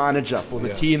put the signage up, or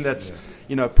the team that's,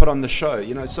 you know, put on the show,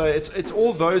 you know. So it's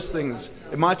all those things.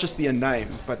 It might just be a name,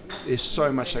 but there's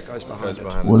so much that goes behind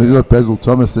it. Well, you got Basil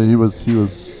Thomas there. He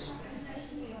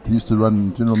used to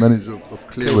run general manager of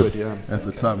Clearwood at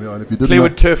the time. And if you didn't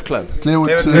Clearwood Turf Club.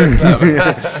 Clearwood Turf Club.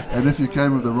 And if you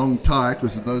came with the wrong tie,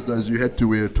 because in those days you had to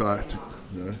wear a tie.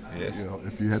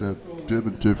 If you had a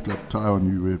Durban Turf Club tie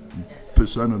on, you were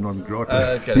persona non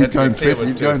grata. He'd go and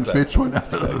fetch one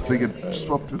out of the thing and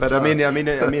swap the But tie.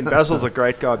 I mean, Basil's a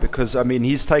great guy, because I mean,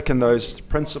 he's taken those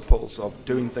principles of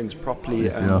doing things properly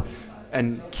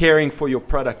and caring for your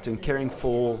product and caring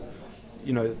for,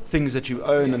 you know, things that you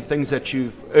own and things that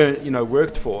you've earned, you know,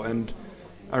 worked for. And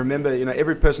I remember, you know,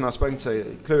 every person I've spoken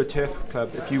to, Clearwood Turf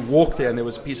Club, if you walked there and there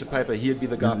was a piece of paper, he'd be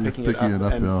the guy picking it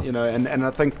up. And you know, and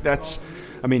I think that's,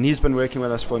 I mean, he's been working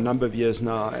with us for a number of years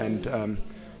now, and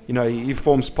you know, he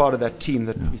forms part of that team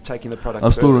that is taking the product.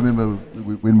 I still remember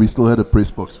when we still had a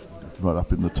press box right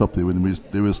up in the top there, when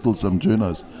there were still some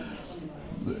journos,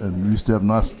 and we used to have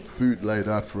nice food laid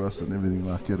out for us and everything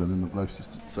like that, and then the blokes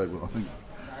used to say, well, I think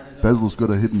Basil's got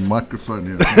a hidden microphone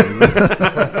here.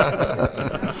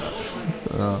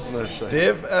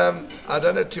 Dev, I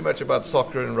don't know too much about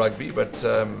soccer and rugby, but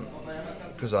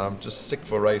because I'm just sick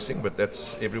for racing, but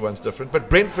that's everyone's different. But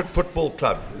Brentford Football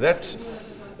Club, that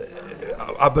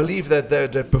I believe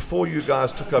that before you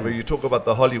guys took over, you talk about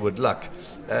the Hollywood luck.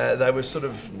 They were sort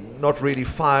of not really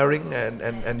firing,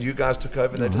 and you guys took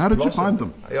over. And they just how did blossomed. you find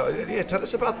them? Yeah, tell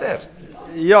us about that.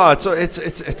 Yeah,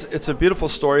 it's a beautiful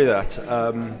story. That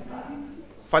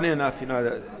funny enough, you know,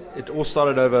 that it all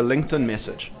started over a LinkedIn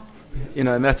message. You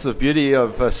know, and that's the beauty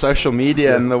of social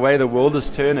media and the way the world is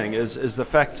turning, is the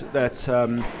fact that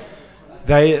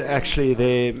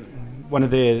one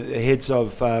of their heads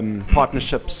of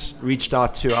partnerships reached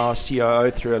out to our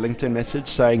COO through a LinkedIn message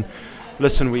saying,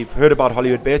 listen, we've heard about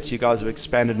Hollywood Bets. You guys have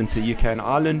expanded into the UK and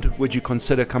Ireland. Would you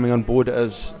consider coming on board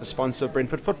as a sponsor of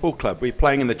Brentford Football Club? We're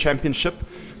playing in the Championship.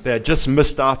 They had just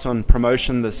missed out on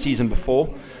promotion the season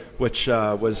before, which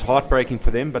was heartbreaking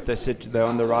for them, but they said they're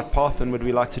on the right path, and would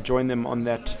we like to join them on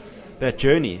that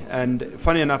journey? And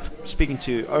funny enough, speaking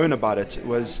to Owen about it,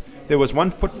 there was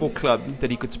one football club that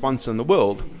he could sponsor in the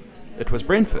world. It was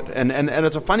Brentford. And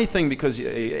it's a funny thing, because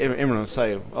everyone will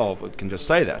say, oh, we can just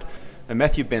say that. And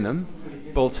Matthew Benham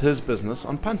built his business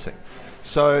on punting.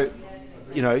 So,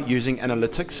 you know, using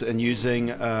analytics and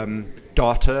using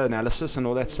data analysis and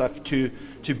all that stuff to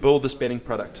build this betting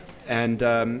product. And,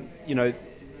 you know,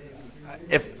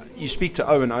 if you speak to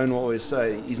Owen will always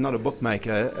say he's not a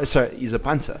bookmaker, so he's a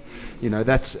punter. You know,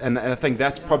 and I think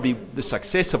that's probably the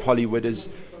success of Hollywood,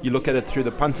 is you look at it through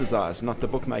the punter's eyes, not the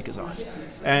bookmaker's eyes.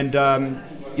 And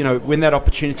you know, when that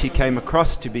opportunity came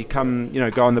across to become, you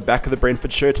know, go on the back of the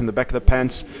Brentford shirt and the back of the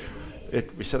pants,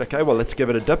 we said, okay, well, let's give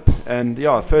it a dip. And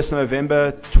 1st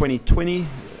November 2020,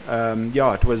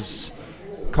 it was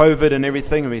COVID and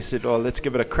everything, and we said, well, let's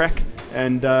give it a crack.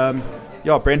 And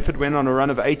Brentford went on a run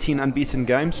of 18 unbeaten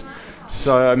games.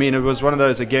 So, I mean, it was one of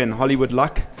those, again, Hollywood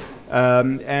luck.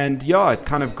 It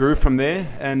kind of grew from there.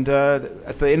 And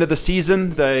at the end of the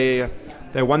season, they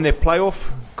won their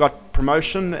playoff, got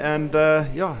promotion, and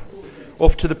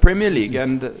off to the Premier League.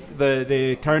 And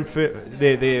their current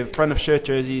their front of shirt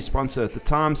jersey sponsor at the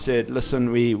time said,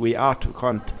 listen, we out, we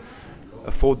can't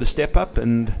afford the step up.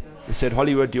 And they said,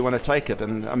 Hollywood, do you want to take it?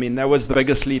 And I mean, that was the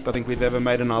biggest leap I think we've ever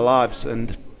made in our lives.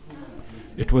 And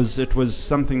it was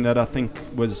something that I think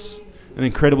was an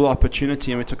incredible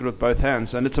opportunity, and we took it with both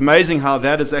hands. And it's amazing how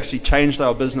that has actually changed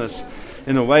our business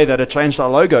in a way that it changed our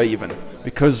logo even,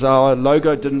 because our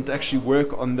logo didn't actually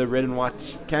work on the red and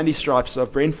white candy stripes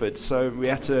of Brentford. So we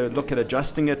had to look at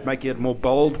adjusting it, making it more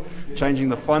bold, changing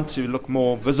the font to look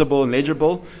more visible and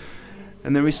legible.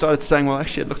 And then we started saying, well,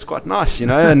 actually, it looks quite nice, you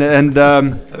know. And then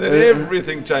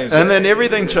everything changed. And then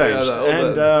everything changed.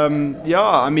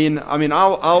 I mean,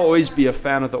 I'll always be a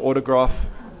fan of the autograph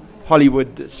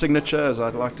Hollywood signature, as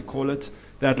I'd like to call it,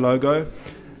 that logo.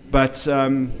 But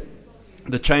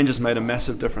the change has made a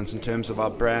massive difference in terms of our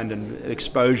brand and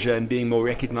exposure and being more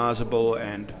recognizable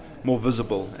and more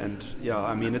visible. And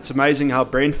I mean, it's amazing how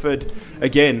Brentford,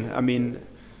 again, I mean,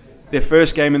 their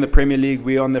first game in the Premier League,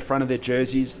 we're on the front of their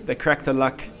jerseys. They crack the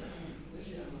luck.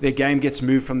 Their game gets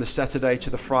moved from the Saturday to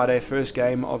the Friday, first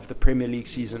game of the Premier League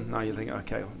season. Now you think,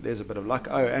 okay, there's a bit of luck.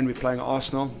 Oh, and we're playing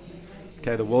Arsenal.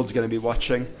 Okay, the world's going to be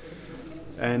watching.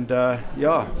 And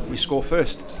we score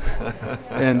first.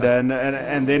 and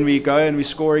then we go and we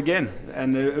score again.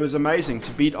 And it was amazing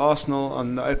to beat Arsenal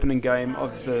on the opening game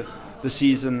of the the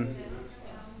season,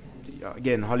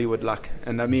 again, Hollywood luck.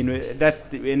 And I mean,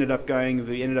 we ended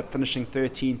up finishing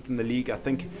 13th in the league. I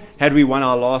think had we won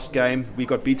our last game, we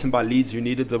got beaten by Leeds, who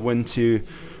needed the win to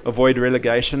avoid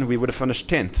relegation. We would have finished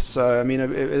 10th. So, I mean,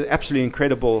 absolutely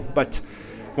incredible. But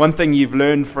one thing you've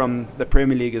learned from the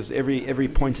Premier League is every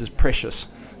point is precious.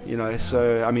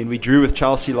 So, I mean, we drew with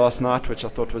Chelsea last night, which I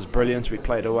thought was brilliant. We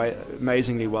played away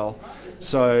amazingly well.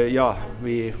 So, yeah,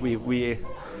 we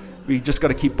just got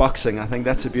to keep boxing. I think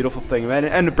that's a beautiful thing.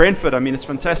 And Brentford, I mean, it's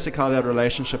fantastic how that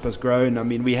relationship has grown. I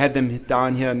mean, we had them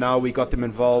down here. Now we got them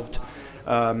involved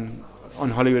on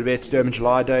Hollywood Bet's Durban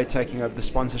July Day, taking over the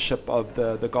sponsorship of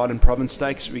the Garden Province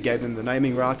Stakes. We gave them the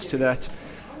naming rights to that.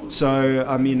 So,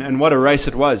 I mean, and what a race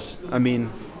it was. I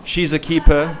mean, she's a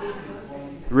keeper,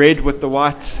 red with the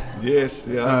white. Yes,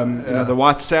 yeah. The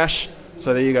white sash.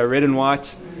 So there you go, red and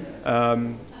white.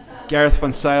 Gareth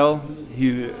Van Sale,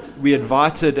 who we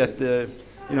invited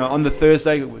on the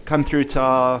Thursday, come through to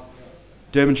our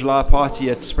Durban July party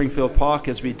at Springfield Park,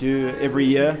 as we do every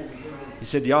year. He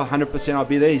said, 100% I'll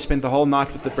be there. He spent the whole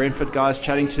night with the Brentford guys,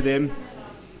 chatting to them.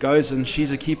 Goes and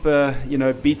she's a keeper,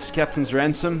 beats Captain's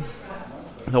Ransom,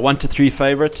 the 1-3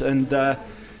 favourite. And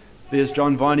there's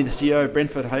John Varney, the CEO of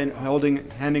Brentford,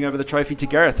 handing over the trophy to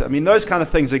Gareth. I mean, those kind of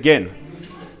things, again,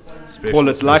 call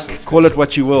it luck, call it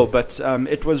what you will, but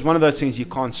it was one of those things you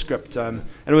can't script. And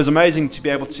it was amazing to be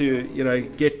able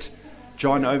to, get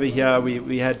John over here.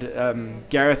 We had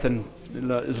Gareth and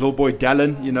his little boy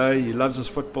Dallin. He loves his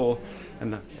football,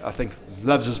 and I think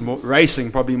loves his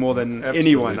racing probably more than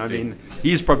anyone. I mean,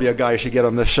 he's probably a guy who should get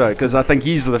on this show, because I think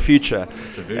he's the future.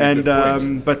 That's a very good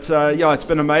point. But it's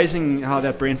been amazing how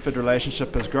that Brentford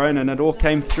relationship has grown, and it all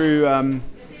came through.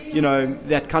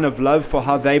 That kind of love for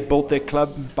how they built their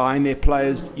club, buying their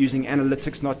players, using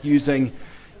analytics, not using,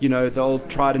 the old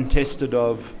tried and tested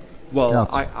of, well,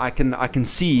 I can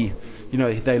see,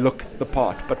 they look the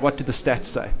part, but what do the stats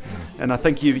say? And I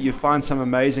think you find some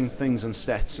amazing things in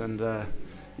stats, and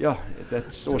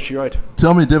that's all she wrote.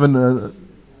 Tell me, Devin, the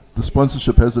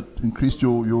sponsorship, has it increased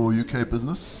your UK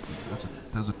business?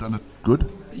 Has it done it good?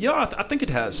 Yeah, I think it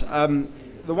has.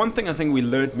 The one thing I think we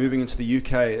learned moving into the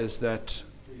UK is that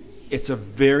it's a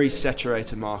very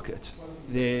saturated market.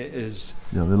 There is,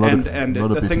 there are a lot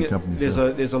of betting companies.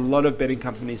 There's a lot of betting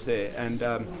companies there, and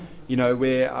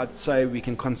where I'd say we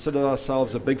can consider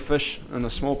ourselves a big fish in a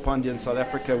small pond in South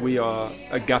Africa, we are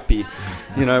a guppy.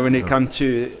 When it comes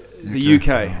to the UK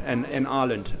and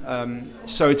Ireland.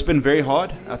 So it's been very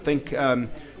hard. I think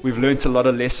we've learnt a lot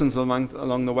of lessons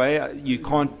along the way. You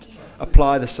can't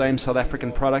apply the same South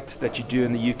African product that you do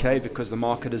in the UK, because the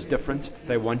market is different.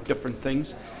 They want different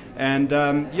things. And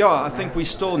I think we're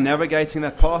still navigating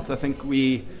that path. I think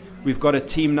we've got a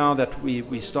team now that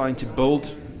we're starting to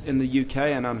build in the UK,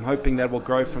 and I'm hoping that will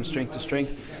grow from strength to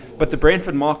strength. But the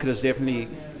Brentford market is definitely,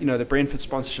 the Brentford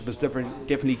sponsorship has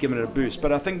definitely given it a boost.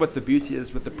 But I think what the beauty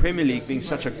is, with the Premier League being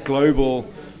such a global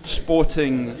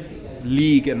sporting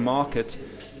league and market,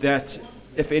 that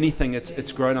if anything,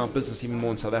 it's grown our business even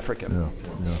more in South Africa. Yeah.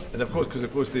 And of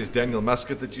course, there's Daniel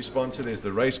Muscat that you sponsor. There's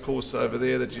the race course over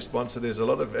there that you sponsor. There's a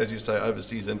lot of, as you say,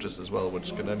 overseas interest as well,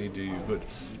 which can only do you good.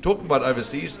 Talking about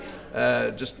overseas,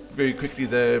 just very quickly,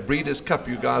 the Breeders' Cup.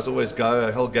 You guys always go,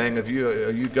 a whole gang of you.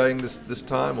 Are you going this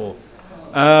time, or?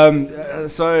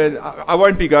 So I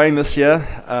won't be going this year.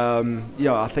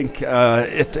 I think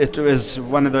it was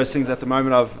one of those things. At the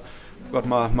moment, I've got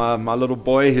my little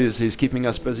boy who's keeping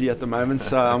us busy at the moment,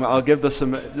 so I'll give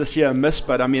this year a miss.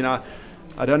 But I mean, I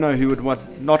don't know who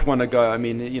would not want to go. I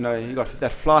mean, you got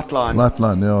that flight line.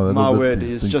 My word,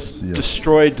 he's just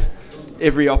destroyed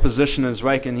every opposition in his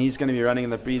wake, and he's going to be running in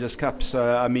the Breeders' Cup.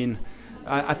 So I mean,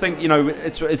 I think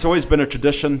it's always been a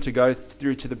tradition to go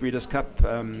through to the Breeders' Cup.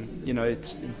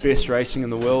 It's best racing in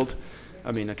the world.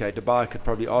 I mean, okay, Dubai could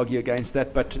probably argue against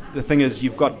that, but the thing is,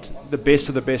 you've got the best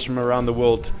of the best from around the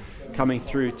world coming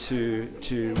through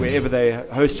to wherever they're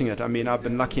hosting it. I mean, I've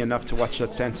been lucky enough to watch it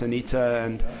at Santa Anita,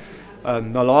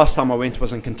 and the last time I went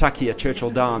was in Kentucky at Churchill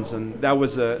Downs, and that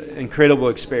was an incredible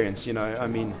experience. I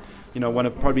mean, one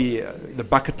of probably the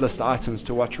bucket list items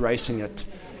to watch racing at,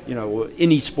 or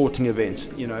any sporting event,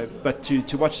 but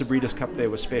to watch the Breeders' Cup there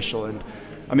was special. And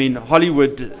I mean,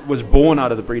 Hollywood was born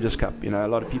out of the Breeders' Cup. A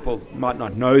lot of people might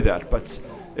not know that, but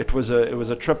it was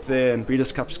a trip there, and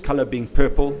Breeders' Cup's colour being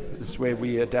purple is where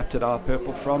we adapted our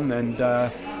purple from. And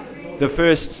the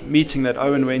first meeting that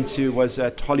Owen went to was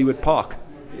at Hollywood Park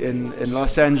in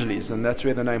Los Angeles, and that's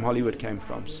where the name Hollywood came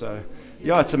from. So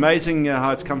it's amazing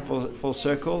how it's come full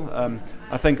circle.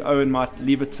 I think Owen might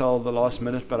leave it till the last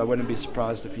minute, but I wouldn't be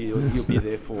surprised if he'll be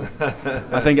there for.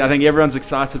 I think everyone's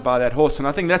excited by that horse, and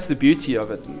I think that's the beauty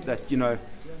of it. That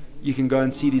you can go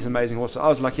and see these amazing horses. I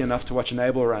was lucky enough to watch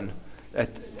Enable run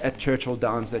at Churchill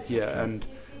Downs that year, and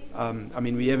I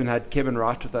mean, we even had Kevin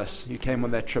Wright with us, who came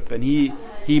on that trip, and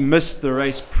he missed the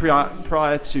race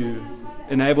prior to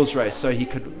Enable's race, so he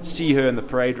could see her in the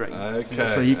parade ring. Okay,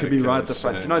 so he could be right at the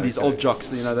front. You know, these old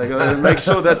jocks, you know, they got to make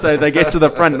sure that they get to the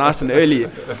front nice and early.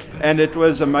 And it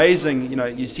was amazing. You know,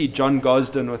 you see John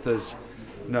Gosden with his,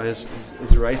 you know, his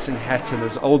racing hat and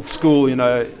his old school, you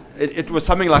know. It was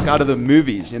something like out of the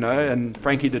movies, you know, and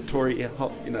Frankie Dettori,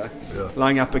 you know,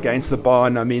 lying up against the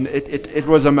barn. I mean, it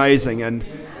was amazing. And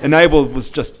Enable was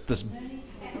just this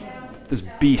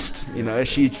beast, you know.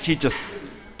 She just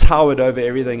towered over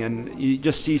everything, and you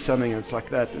just see something that's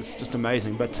like that. It's just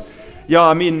amazing. But yeah,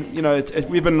 I mean, you know,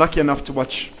 we've been lucky enough to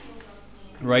watch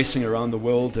racing around the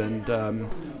world, and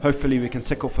hopefully we can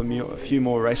tick off a few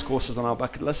more race courses on our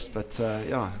bucket list. But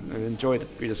yeah, I enjoyed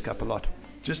Breeders' Cup a lot.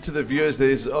 Just to the viewers,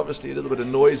 there's obviously a little bit of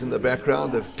noise in the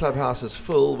background. The clubhouse is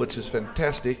full, which is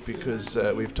fantastic, because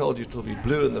we've told you it'll be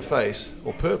blue in the face,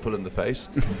 or purple in the face,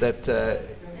 that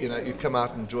you know, you come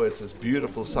out and enjoy it. It's this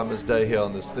beautiful summer's day here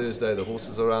on this Thursday. The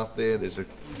horses are out there. There's a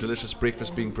delicious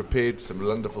breakfast being prepared, some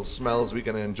wonderful smells. We're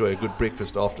going to enjoy a good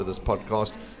breakfast after this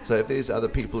podcast. So if there's other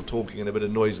people talking and a bit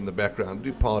of noise in the background,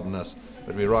 do pardon us.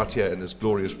 But we're right here in this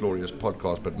glorious, glorious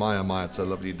podcast. But my, it's a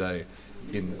lovely day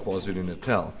in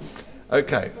KwaZulu-Natal.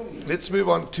 Okay, let's move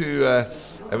on to,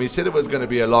 and we said it was going to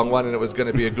be a long one and it was going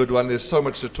to be a good one. There's so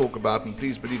much to talk about, and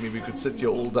please believe me, we could sit here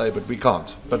all day, but we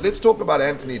can't. But let's talk about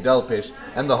Anthony Delpesh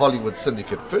and the Hollywood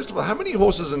Syndicate. First of all, how many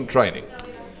horses in training?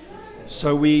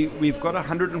 So we've got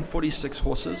 146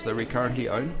 horses that we currently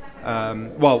own,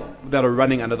 well, that are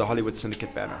running under the Hollywood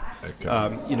Syndicate banner.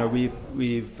 Okay. You know,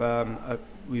 we've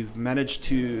managed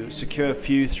to secure a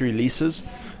few through leases.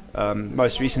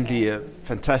 Most recently, a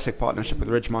fantastic partnership with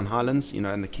Ridgemont Highlands, you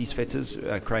know, and the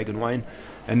Kiesvetters, Craig and Wayne,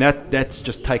 and that's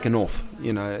just taken off,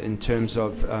 you know, in terms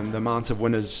of the amounts of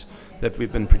winners that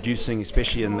we've been producing,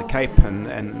 especially in the Cape,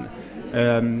 and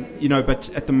you know. But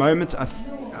at the moment, I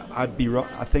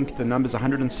think the number's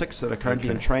 106 that are currently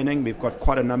in training. We've got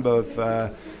quite a number of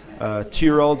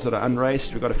 2-year-olds that are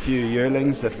unraced. We've got a few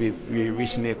yearlings that we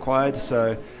recently acquired.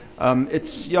 So. I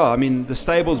mean, the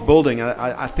stable's building.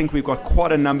 I think we've got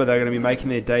quite a number that are going to be making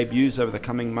their debuts over the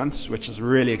coming months, which is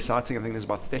really exciting. I think there's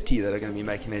about 30 that are going to be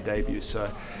making their debuts.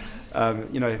 So,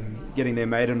 you know, getting their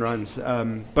maiden runs.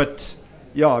 But,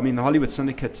 yeah, I mean, the Hollywood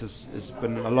Syndicate has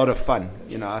been a lot of fun.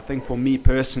 You know, I think for me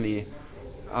personally,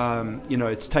 you know,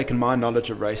 it's taken my knowledge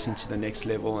of racing to the next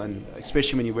level, and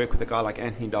especially when you work with a guy like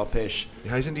Anthony Delpesh.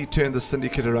 Hasn't he turned the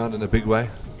syndicate around in a big way?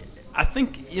 I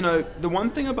think, you know, the one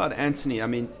thing about Anthony, I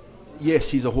mean, yes,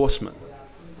 he's a horseman,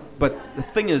 but the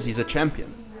thing is, he's a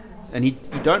champion, and he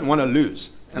don't want to lose.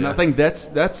 And I think that's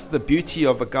the beauty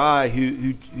of a guy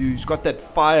who's got that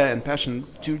fire and passion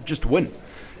to just win.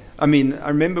 I mean, I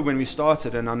remember when we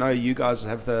started, and I know you guys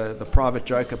have the private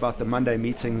joke about the Monday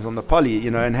meetings on the Poly, you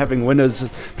know, and having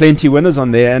plenty winners on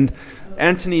there. And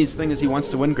Anthony's thing is he wants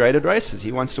to win graded races.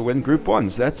 He wants to win Group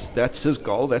 1s. That's his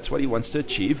goal. That's what he wants to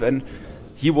achieve, and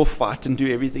he will fight and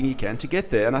do everything he can to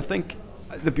get there. And I think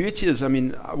the beauty is, I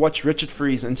mean, I watched Richard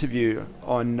Free's interview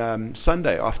on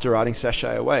Sunday after riding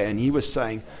Sachet Away, and he was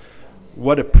saying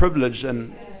what a privilege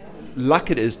and luck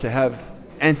it is to have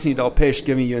Anthony Delpesh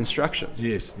giving you instructions.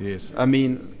 Yes. I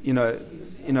mean, you know,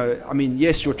 I mean,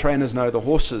 yes, your trainers know the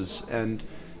horses, and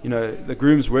you know the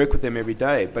grooms work with them every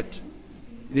day, but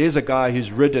there's a guy who's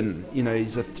ridden. You know,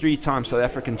 he's a 3-time South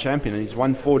African champion, and he's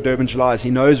won 4 Durban Julys. He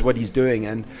knows what he's doing,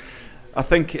 and I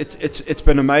think it's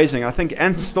been amazing. I think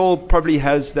Ant still probably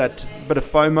has that bit of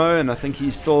FOMO, and I think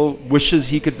he still wishes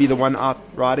he could be the one out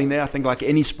riding there. I think, like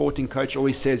any sporting coach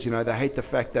always says, you know, they hate the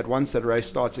fact that once that race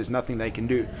starts, there's nothing they can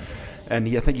do. And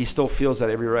I think he still feels that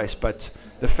every race. But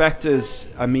the fact is,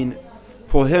 I mean,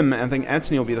 for him, I think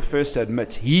Anthony will be the first to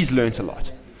admit he's learnt a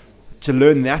lot, to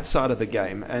learn that side of the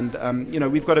game. And, you know,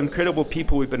 we've got incredible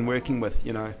people we've been working with,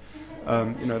 you know,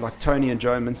 like Tony and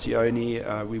Joe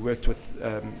Mincioni. We worked with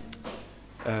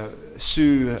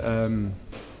Sue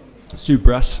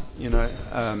Bruss,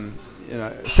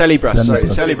 Sally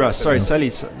Bruss.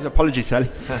 Sally. Apologies, Sally.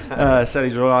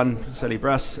 Sally's on. Sally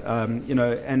Bruss.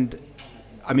 And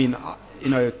I mean,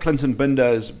 Clinton Binder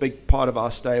is a big part of our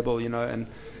stable. And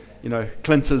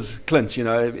Clint is Clint.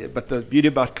 But the beauty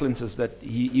about Clint is that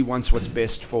he wants what's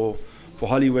best for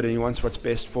Hollywood, and he wants what's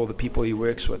best for the people he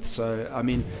works with. So I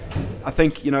mean, I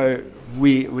think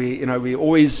we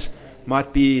always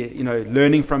might be,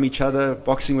 learning from each other,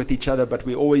 boxing with each other, but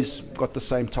we always got the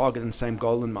same target and same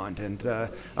goal in mind. And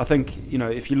I think,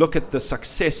 if you look at the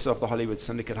success of the Hollywood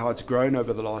Syndicate, how it's grown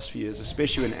over the last few years,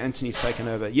 especially when Anthony's taken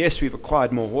over, yes, we've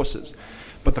acquired more horses,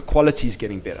 but the quality is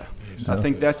getting better. Yes. I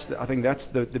think that's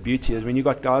the beauty, is when you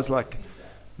got guys like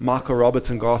Michael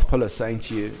Roberts and Garth Piller saying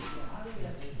to you,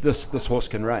 this horse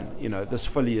can run, this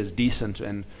filly is decent,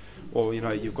 or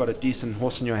you've got a decent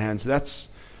horse in your hands. That's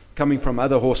coming from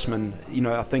other horsemen.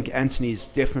 I think Anthony's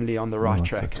definitely on the right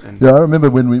track. And I remember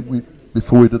when we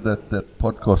before we did that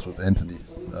podcast with Anthony,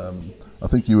 I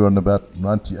think you were on about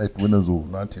 98 winners or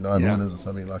 99 winners or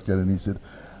something like that, and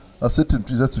I said to him,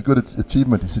 geez, that's a good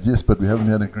achievement. He said, yes, but we haven't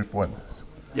had a Group 1.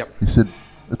 Yep. He said,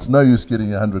 it's no use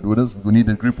getting 100 winners, we need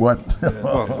a Group 1.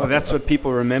 Well, that's what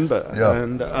people remember. Yeah.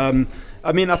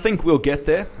 And I think we'll get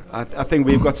there. I think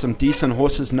we've got some decent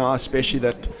horses now, especially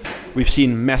that we've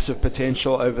seen massive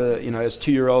potential over, as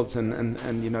 2-year-olds and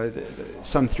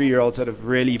some 3-year-olds that have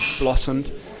really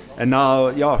blossomed. And now,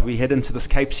 we head into this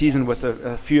Cape season with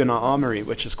a few in our armory,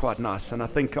 which is quite nice. And I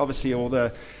think obviously all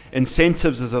the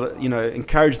incentives is,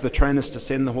 encourage the trainers to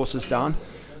send the horses down.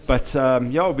 But,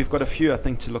 we've got a few, I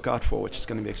think, to look out for, which is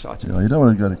going to be exciting. You don't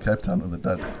want to go to Cape Town with a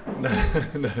dud. No.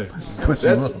 Because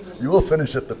you will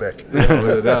finish at the back.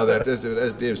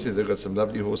 As Dev says, they've got some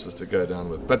lovely horses to go down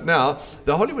with. But now,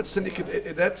 the Hollywood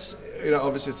Syndicate, that's,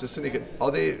 obviously it's a syndicate.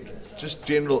 Are there just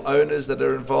general owners that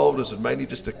are involved? Is it mainly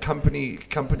just a company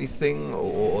thing?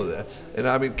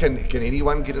 Can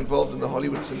anyone get involved in the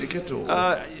Hollywood Syndicate?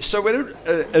 So when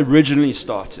it originally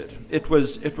started, it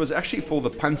was actually for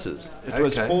the punters. It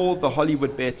was for the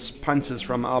Hollywood Bets punters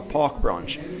from our park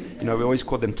branch. We always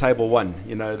call them Table 1.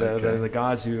 The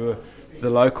guys who were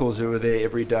the locals who were there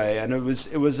every day, and it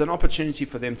was an opportunity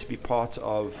for them to be part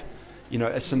of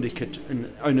a syndicate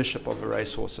in ownership of a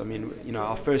racehorse.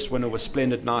 Our first winner was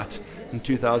Splendid Night in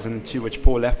 2002, which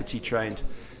Paul Lafferty trained,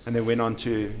 and then went on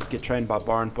to get trained by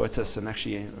Baron Botas and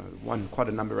actually won quite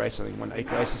a number of races. I think won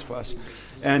 8 races for us.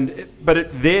 But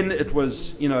it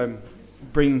was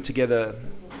bringing together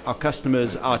our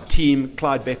customers, our team.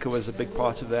 Clyde Becker was a big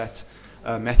part of that.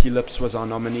 Matthew Lips was our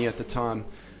nominee at the time,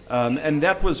 and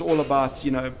that was all about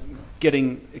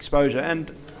getting exposure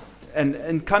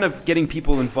and kind of getting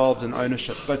people involved in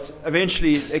ownership. But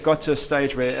eventually it got to a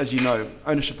stage where, as you know,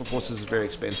 ownership of horses is very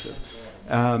expensive.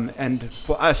 And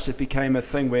for us, it became a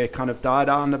thing where it kind of died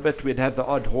down a bit. We'd have the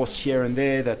odd horse here and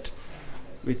there that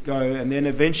we'd go. And then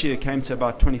eventually it came to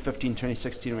about 2015,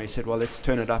 2016, where we said, well, let's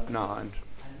turn it up now and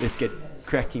let's get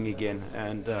cracking again.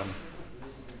 And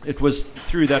it was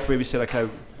through that where we said, okay,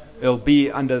 it'll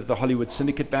be under the Hollywood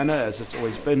Syndicate banner, as it's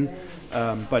always been,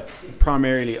 but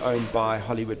primarily owned by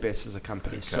Hollywood Bets as a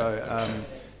company. Okay. So,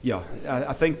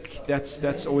 I think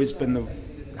that's always been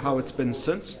how it's been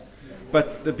since.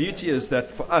 But the beauty is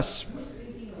that for us,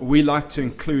 we like to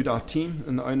include our team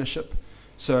in the ownership.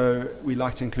 So we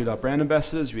like to include our brand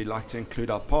ambassadors, we like to include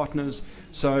our partners.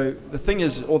 So the thing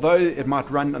is, although it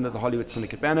might run under the Hollywood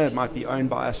Syndicate banner, it might be owned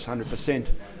by us 100%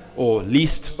 or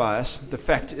leased by us, the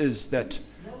fact is that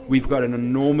we've got an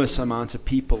enormous amount of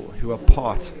people who are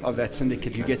part of that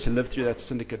syndicate, who get to live through that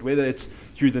syndicate, whether it's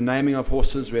through the naming of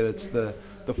horses, whether it's the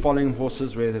following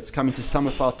horses, whether it's coming to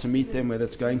Summerveld to meet them, whether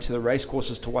it's going to the race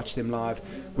courses to watch them live,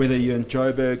 whether you're in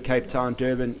Joburg, Cape Town,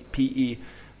 Durban, PE,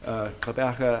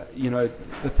 Gqeberha.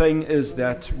 The thing is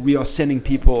that we are sending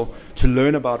people to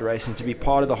learn about racing, to be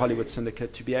part of the Hollywood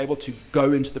Syndicate, to be able to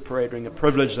go into the parade ring, a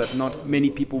privilege that not many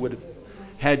people would have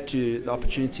had the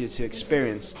opportunity to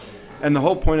experience. And the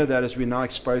whole point of that is we're now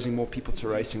exposing more people to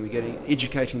racing. We're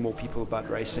educating more people about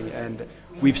racing, and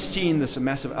we've seen this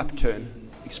massive upturn,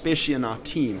 especially in our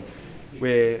team,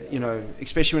 where,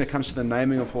 especially when it comes to the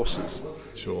naming of horses,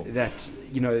 sure, that,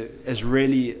 has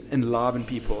really enlivened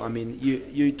people. I mean,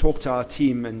 you talk to our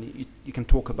team and you can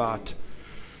talk about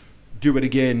Do It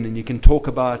Again, and you can talk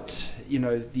about,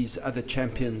 these other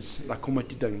champions like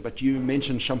Komotidang, but you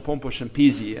mention Shampompo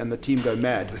Shampizi and the team go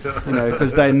mad,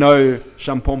 because they know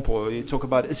Shampompo. You talk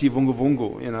about Isi Vungu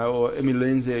Vungu, or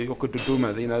Emilenze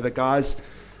Yokotuduma, the guys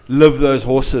live those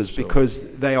horses, sure, because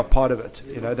they are part of it.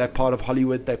 They're part of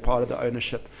Hollywood, they're part of the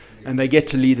ownership, and they get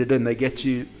to lead it in. They get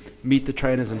to meet the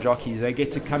trainers and jockeys. They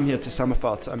get to come here to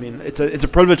Summerveld. I mean, it's a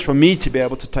privilege for me to be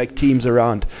able to take teams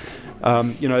around.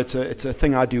 It's a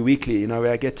thing I do weekly,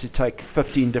 where I get to take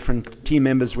 15 different team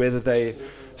members, whether they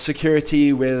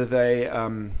security, whether they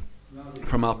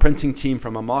from our printing team,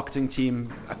 from our marketing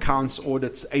team, accounts,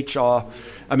 audits, HR.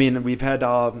 I mean, we've had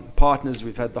our partners,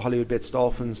 we've had the Hollywood Bets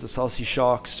Dolphins, the Chelsea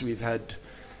Sharks, we've had,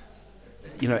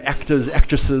 actors,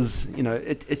 actresses.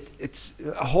 It's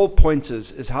a whole point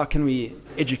is how can we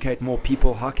educate more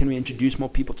people? How can we introduce more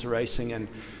people to racing? And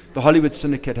the Hollywood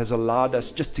Syndicate has allowed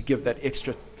us just to give that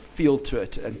extra feel to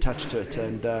it and touch to it.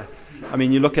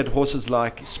 And you look at horses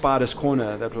like Spider's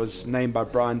Corner, that was named by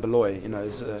Brian Beloy. I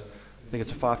think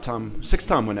it's a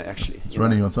six-time winner actually. It's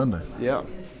running on Sunday. Yeah.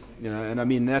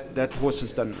 And that horse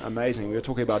has done amazing. We were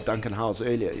talking about Duncan Howes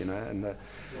earlier, and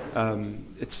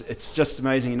it's just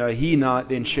amazing. He now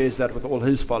then shares that with all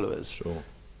his followers, sure,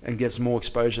 and gives more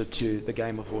exposure to the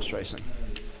game of horse racing.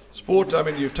 Sport,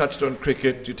 you've touched on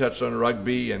cricket, you touched on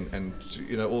rugby, and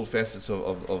all facets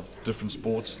of different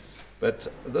sports. But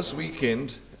this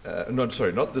weekend,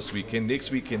 not this weekend, next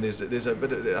weekend, there's a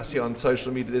bit I see on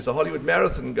social media, there's a Hollywood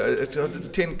Marathon, it's a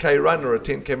 10K run or a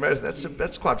 10K marathon.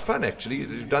 That's quite fun, actually.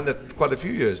 You've done that quite a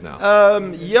few years now.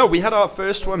 We had our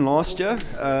first one last year,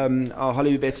 our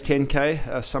Hollywood Bets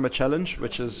 10K Summer Challenge,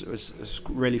 which is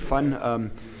really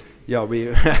fun. We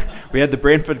we had the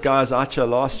Brentford guys out here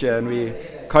last year, and we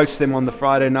coaxed them on the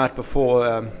Friday night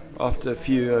before, after a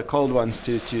few cold ones,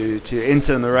 to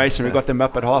enter in the race, and we got them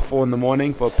up at 4:30 in the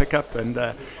morning for a pickup, and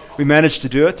we managed to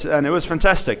do it, and it was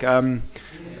fantastic.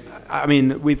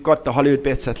 We've got the Hollywood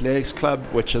Bets Athletics Club,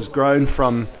 which has grown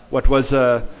from what was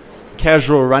a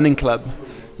casual running club,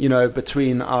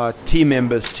 between our team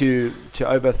members to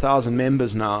over 1,000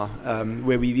 members now,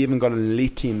 where we've even got an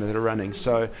elite team that are running.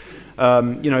 So,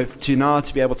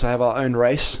 to be able to have our own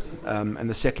race, and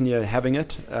the second year having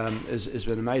it has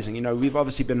been amazing. We've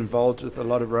obviously been involved with a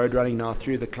lot of road running now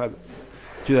through the club,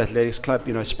 through the athletics club.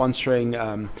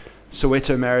 Sponsoring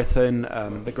Soweto Marathon,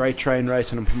 the Great Train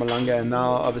Race in Mpumalanga, and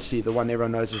now obviously the one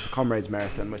everyone knows is the Comrades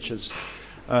Marathon, which is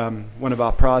one of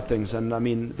our proud things. And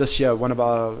this year one of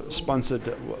our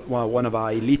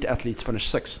elite athletes finished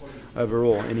sixth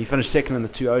overall, and he finished second in the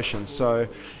Two Oceans. So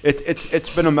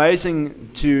it's been amazing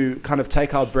to kind of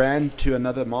take our brand to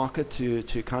another market,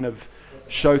 to kind of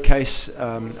showcase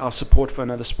our support for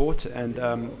another sport. And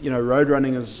road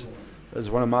running is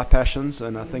one of my passions,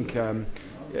 and I think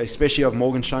especially of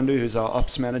Morgan Shandu, who's our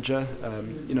ops manager,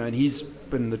 and he's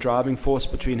been the driving force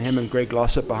between him and Greg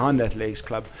Glossop behind the Athletics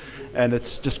Club, and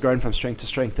it's just grown from strength to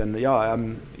strength. And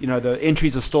the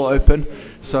entries are still open,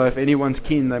 so if anyone's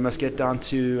keen, they must get down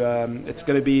to it's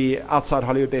going to be outside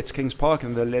Hollywood Bets Kings Park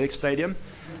in the Athletics Stadium,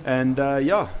 and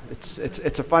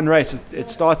it's a fun race. It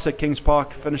starts at Kings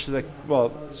Park, starts at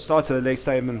the Athletics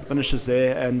Stadium and finishes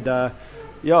there, and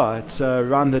it's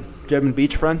around the Durban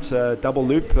beachfront, double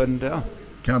loop, and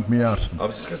Count me out. I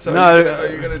was just going to say, no. Are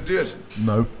you going to do it?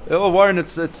 No. Well, Warren,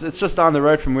 it's just down the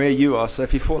road from where you are, so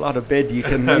if you fall out of bed, you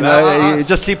can you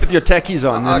just sleep with your tackies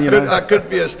on. I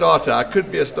could be a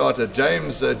starter.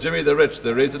 James, Jimmy the Rich,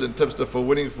 the resident tipster for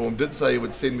Winning Form, did say he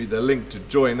would send me the link to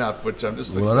join up, which I'm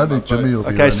just looking at. Well, I don't think Jimmy will be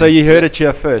Okay, running. so you heard it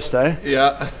here first, eh?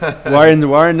 Yeah.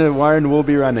 Warren will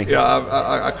be running.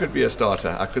 Yeah, I could be a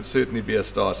starter. I could certainly be a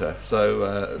starter.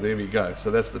 So there we go. So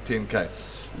that's the 10K.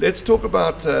 Let's talk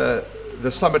about the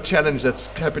summer challenge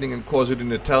that's happening in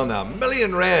KwaZulu-Natal now. R1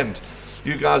 million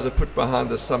you guys have put behind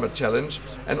the summer challenge.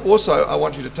 And also, I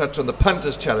want you to touch on the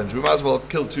punters challenge. We might as well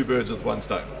kill two birds with one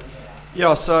stone.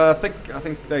 Yeah, so I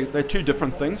think they're two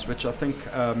different things, which I think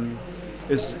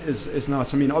is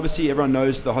nice. Obviously everyone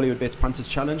knows the Hollywood Bets Punters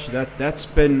Challenge. That's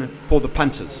been for the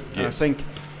punters. Yes. And I think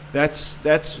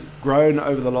that's grown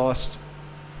over the last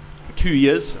 2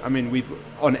 years. We've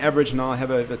on average now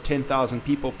have over 10,000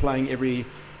 people playing every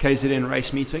KZN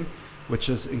race meeting, which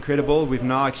is incredible. We've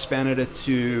now expanded it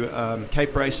to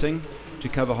Cape Racing to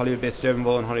cover Hollywood Bets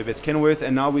Devonville and Hollywood Bets Kenilworth,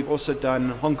 and now we've also done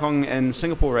Hong Kong and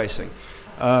Singapore racing.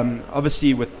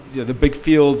 Obviously, with the big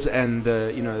fields and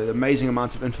the amazing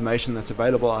amounts of information that's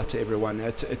available out to everyone,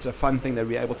 it's a fun thing that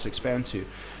we're able to expand to.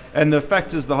 And the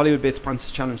fact is, the Hollywood Bets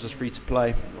Punters Challenge is free to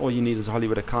play. All you need is a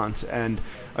Hollywood account. And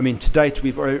to date,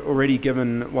 we've already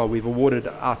we've awarded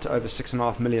out over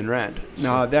 6.5 million rand.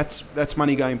 Now that's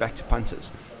money going back to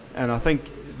punters. And I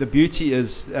think the beauty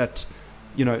is that,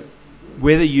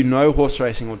 whether you know horse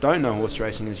racing or don't know horse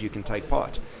racing, is you can take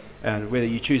part. And whether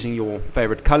you're choosing your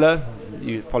favorite color,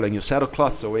 you're following your saddle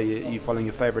cloths, or whether you're following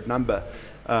your favorite number,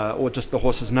 or just the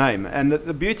horse's name. And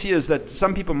the beauty is that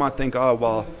some people might think, oh,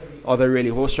 well, are they really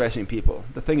horse racing people?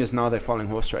 The thing is, now they're following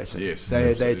horse racing. Yes,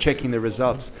 they're checking the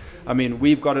results.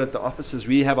 We've got it at the offices.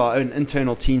 We have our own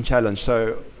internal team challenge.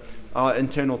 So our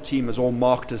internal team is all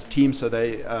marked as teams, so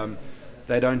they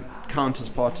don't count as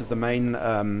part of the main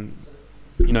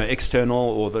external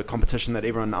or the competition that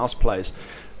everyone else plays.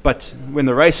 But when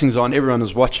the racing's on, everyone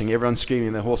is watching, everyone's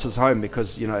screaming their horses home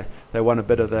because, they want a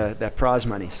bit of that prize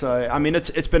money. So, I mean,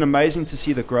 it's been amazing to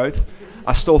see the growth.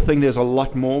 I still think there's a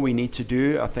lot more we need to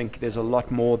do. I think there's a lot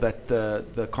more that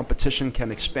the competition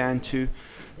can expand to,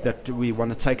 that we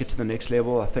want to take it to the next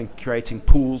level. I think creating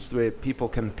pools where people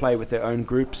can play with their own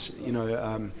groups,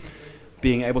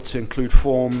 being able to include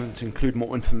form, to include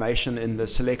more information in the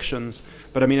selections.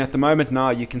 But I mean, at the moment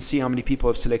now, you can see how many people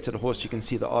have selected a horse. You can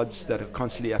see the odds that are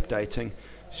constantly updating.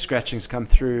 Scratchings come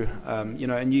through,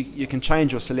 and you can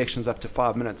change your selections up to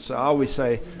 5 minutes. So I always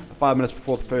say 5 minutes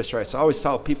before the first race. I always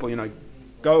tell people,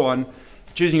 go on,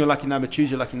 choosing your lucky number,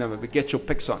 choose your lucky number, but get your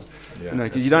picks on.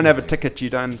 Because you don't have a ticket, you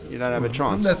don't have a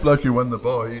chance. That bloke who won the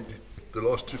bar, the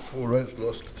last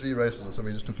 3 races or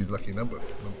something, he just took his lucky number.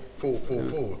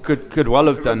 4. Could well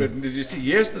have done. Did you see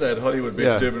yesterday at Hollywood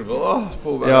Best Durbanville? Oh,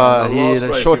 poor man. Yeah,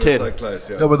 the short head. So close,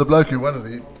 Yeah, but the bloke who won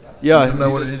it, he didn't know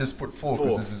what he just put 4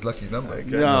 because it's his lucky number.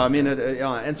 Okay. Yeah, I mean,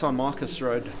 Anton Marcus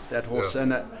rode that horse,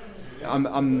 and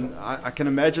I can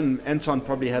imagine Anton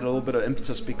probably had a little bit of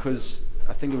impetus because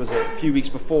I think it was a few weeks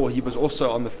before he was also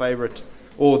on the favourite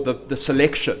or the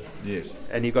selection. Yes.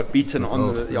 And he got beaten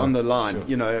on the line,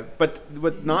 Sure. But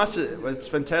what's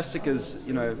fantastic is,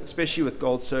 especially with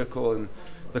Gold Circle and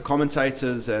the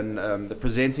commentators and the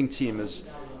presenting team is,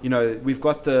 we've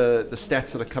got the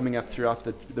stats that are coming up throughout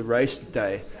the race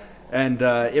day. And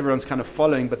everyone's kind of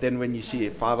following, but then when you see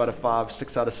 5 out of 5,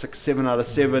 6 out of 6, 7 out of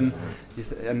 7,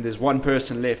 and there's one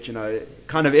person left,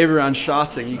 kind of everyone's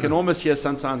shouting. You can almost hear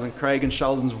sometimes in Craig and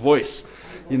Sheldon's voice,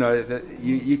 that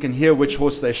you can hear which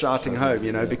horse they're shouting home,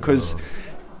 because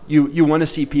you want to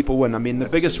see people win. I mean, the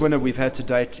biggest winner we've had to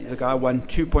date, the guy won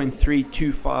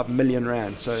 2.325 million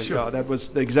rand. So that was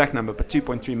the exact number, but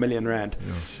 2.3 million rand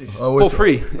for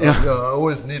free. I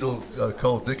always needle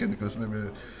Carl Dickin because maybe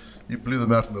he blew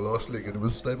them out in the last leg and it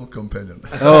was a stable companion.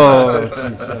 Oh,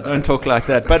 geez, don't talk like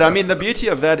that. But I mean, the beauty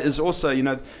of that is also,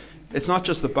 it's not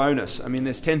just the bonus. I mean,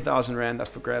 there's 10,000 rand up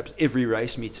for grabs every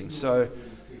race meeting. So,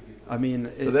 I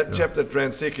mean... So that chap that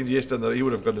ran second yesterday, he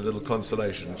would have got a little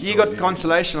consolation. He got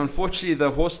consolation. Unfortunately,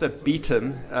 the horse that beat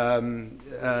him,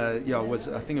 was,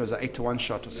 I think it was an 8-1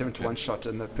 shot or 7-1 shot,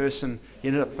 and the person, he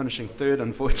ended up finishing third,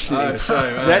 unfortunately.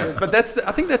 But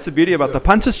I think that's the beauty about the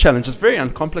Punters Challenge. It's very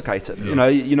uncomplicated.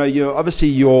 You're obviously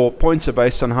your points are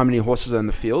based on how many horses are in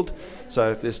the field.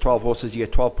 So if there's 12 horses, you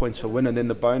get 12 points for win, and then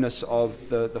the bonus of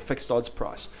the fixed odds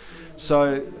price.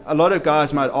 So a lot of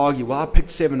guys might argue, well, I picked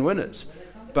 7 winners.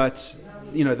 But,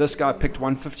 this guy picked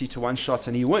 150 to 1 shot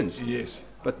and he wins. Yes.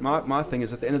 But my thing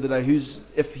is, at the end of the day,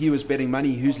 if he was betting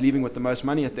money, who's leaving with the most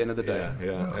money at the end of the day?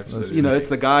 Yeah, absolutely. It's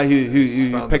the guy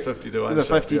who picked the 50 to 1 the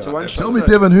 50 to 1 shot. Tell me,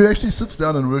 Devin, who actually sits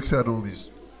down and works out all these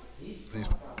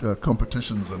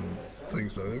competitions and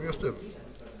things? They must have...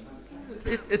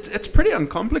 It's pretty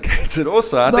uncomplicated.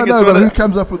 Also, I think but who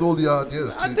comes up with all the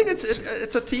ideas? I think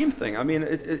it's a team thing. I mean,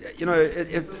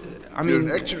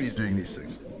 You're actually doing these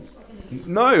things.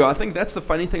 No, I think that's the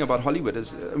funny thing about Hollywood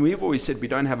is we've always said we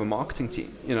don't have a marketing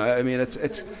team. I mean,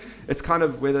 it's kind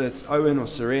of whether it's Owen or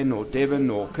Seren or Devin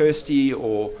or Kirsty,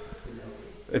 or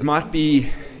it might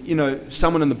be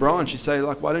someone in the branch. You say,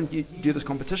 like, why don't you do this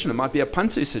competition? It might be a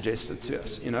punter who suggests it to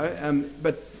us.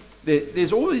 But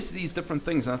there's always these different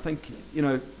things. And I think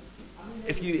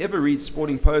if you ever read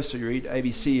Sporting Post or you read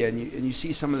ABC and you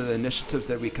see some of the initiatives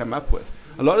that we come up with,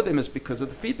 a lot of them is because of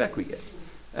the feedback we get.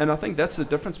 And I think that's the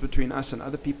difference between us and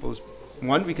other people.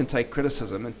 One, we can take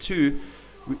criticism, and two,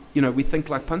 we think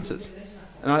like punters.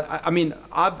 And I mean,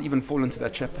 I've even fallen into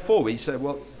that trap before where you say,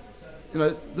 well,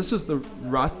 this is the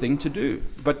right thing to do,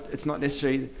 but it's not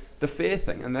necessarily the fair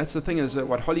thing. And that's the thing is that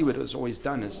what Hollywood has always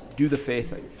done is do the fair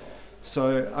thing.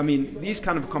 So, I mean, these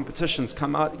kind of competitions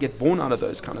get born out of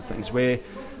those kind of things where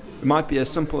it might be as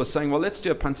simple as saying, well, let's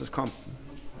do a punters comp.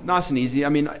 Nice and easy. I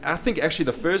mean, I think actually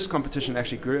the first competition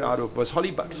actually grew out of was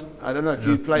Hollybucks. I don't know if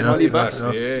you played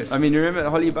Hollybucks. Yes. I mean, you remember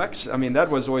Hollybucks? I mean, that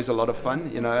was always a lot of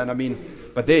fun, and I mean,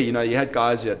 but there, you had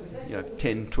guys who had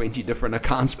 10, 20 different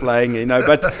accounts playing,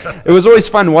 but it was always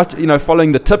fun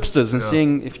following the tipsters and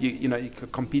seeing if you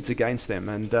could compete against them.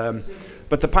 And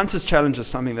but the Punters Challenge is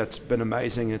something that's been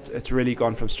amazing. It's really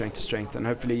gone from strength to strength, and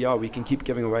hopefully, we can keep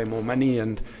giving away more money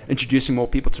and introducing more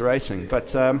people to racing.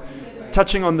 But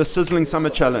touching on the Sizzling Summer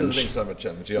Challenge. Sizzling Summer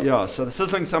Challenge, Yeah, so the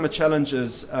Sizzling Summer Challenge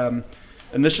is an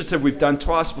initiative we've done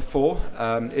twice before.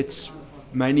 It's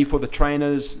mainly for the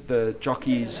trainers, the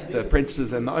jockeys, the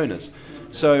apprentices, and the owners.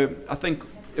 So I think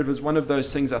it was one of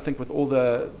those things, I think, with all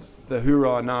the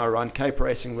hoorah now around Cape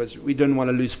racing, was we didn't want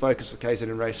to lose focus with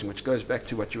KZN racing, which goes back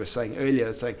to what you were saying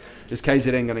earlier, saying, is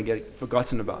KZN going to get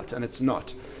forgotten about? And it's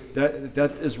not.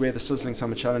 that is where the Sizzling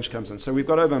Summer Challenge comes in. So we've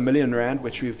got over R1 million,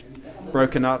 which we've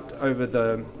broken out over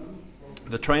the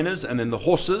trainers, and then the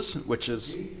horses, which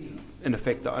is in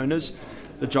effect the owners,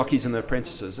 the jockeys and the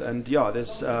apprentices. And yeah,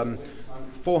 there's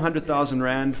 400,000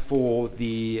 rand for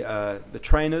the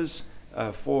trainers,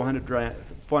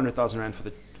 400,000 rand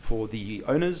for the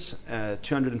owners,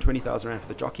 220,000 rand for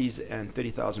the jockeys, and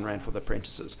 30,000 rand for the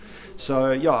apprentices.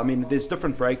 So yeah, I mean, there's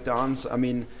different breakdowns. I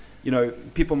mean, you know,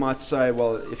 people might say,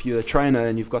 well, if you're a trainer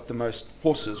and you've got the most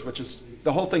horses, which is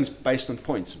the whole thing's based on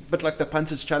points, a bit like the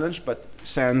Punters Challenge, but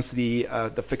sans the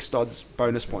fixed odds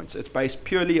bonus points. It's based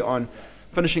purely on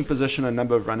finishing position and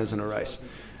number of runners in a race.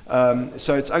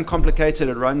 So it's uncomplicated.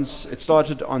 It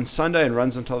started on Sunday and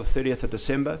runs until the 30th of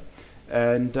December.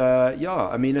 And yeah,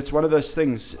 I mean, it's one of those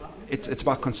things. It's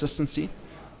about consistency.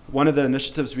 One of the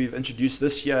initiatives we've introduced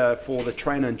this year for the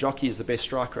trainer and jockey is the best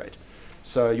strike rate.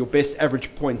 So your best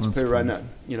average points per runner,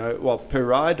 you know, well, per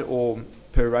ride or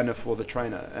per runner for the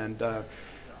trainer. And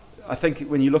I think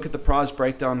when you look at the prize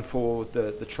breakdown for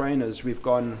the trainers, we've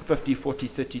gone 50, 40,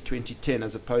 30, 20, 10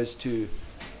 as opposed to,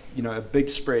 you know, a big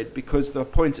spread, because the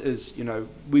point is, you know,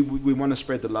 we want to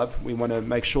spread the love. We want to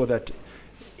make sure that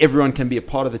everyone can be a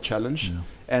part of the challenge. Yeah.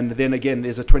 And then again,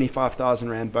 there's a 25,000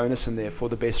 rand bonus in there for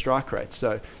the best strike rate.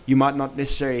 So you might not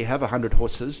necessarily have 100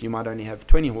 horses, you might only have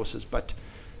 20 horses, but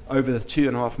over the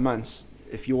 2.5 months,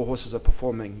 if your horses are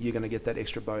performing, you're going to get that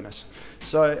extra bonus.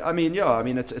 So, I mean, yeah, I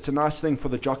mean, it's a nice thing for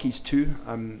the jockeys too.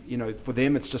 You know, for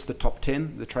them, it's just the top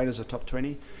 10. The trainers are top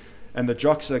 20. And the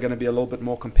jocks are going to be a little bit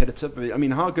more competitive. I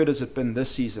mean, how good has it been this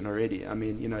season already? I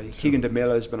mean, you know, sure. Keegan de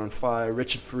Mello's been on fire.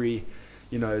 Richard Free,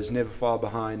 you know, is never far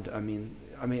behind. I mean,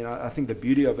 I think the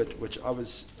beauty of it, which I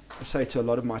say to a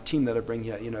lot of my team that I bring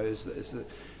here, you know, is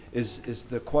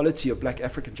the quality of black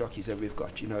African jockeys that we've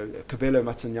got. You know, Kabelo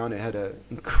Matsanyane had an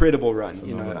incredible run.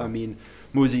 You know, I mean,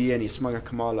 Muzi Yeni, Smaga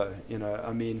Kamalo, you know,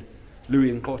 I mean,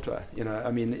 Louis Nkotwa, you know,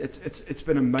 I mean, it's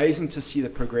been amazing to see the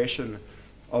progression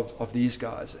of these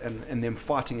guys and them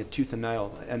fighting it tooth and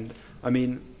nail. And I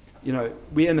mean, you know,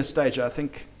 we're in a stage, I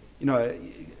think, you know,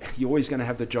 you're always going to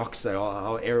have the jocks say, oh,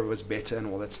 our era was better and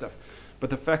all that stuff. But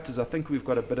the fact is, I think we've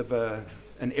got a bit of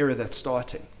an era that's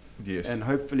starting. Yes. And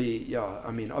hopefully, yeah,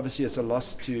 I mean, obviously it's a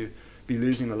loss to be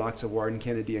losing the likes of Warren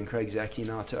Kennedy and Craig Zaki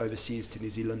now to overseas to New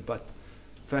Zealand. But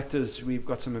the fact is, we've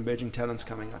got some emerging talents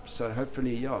coming up. So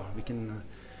hopefully, yeah, we can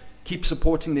keep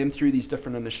supporting them through these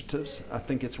different initiatives. I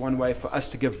think it's one way for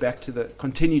us to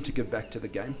continue to give back to the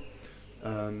game.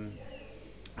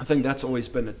 I think that's always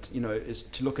been it, you know, is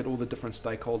to look at all the different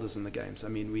stakeholders in the games. I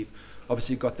mean, we've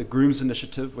obviously got the Grooms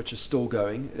initiative, which is still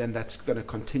going, and that's going to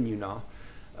continue now.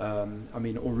 I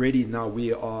mean, already now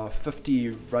we are 50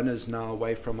 runners now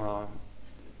away from our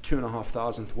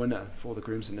 2,500th winner for the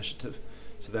Grooms initiative.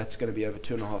 So that's going to be over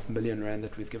 2.5 million rand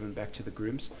that we've given back to the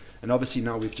Grooms. And obviously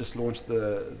now we've just launched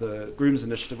the Grooms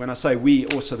initiative. When I say we,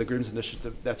 also the Grooms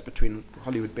initiative, that's between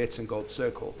Hollywood Bets and Gold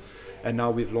Circle. And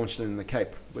now we've launched it in the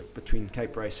Cape, between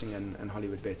Cape Racing and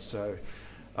Hollywood Bets. So,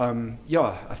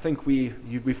 yeah, I think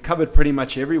we've covered pretty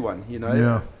much everyone, you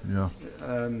know. Yeah.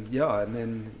 Yeah, and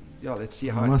then, yeah, let's see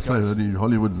how I must say that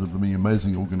Hollywood is an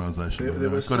amazing organisation.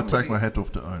 I've got to take my hat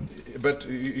off to OWN. But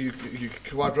you're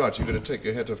quite right. You've got to take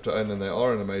your hat off to OWN, and they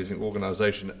are an amazing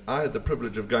organisation. I had the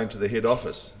privilege of going to the head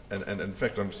office, and in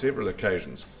fact on several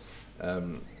occasions.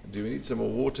 Do we need some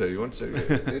more water? You want to?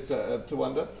 It's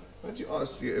Tawanda. Why don't you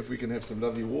ask if we can have some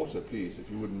lovely water, please, if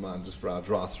you wouldn't mind, just for our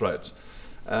dry throats.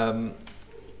 You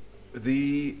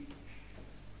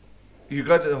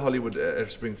go to the Hollywood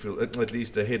Springfield, at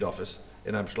least a head office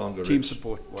in Umhlanga. Team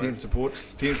support.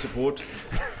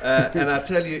 And I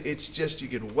tell you, it's just, you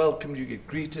get welcomed, you get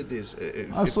greeted.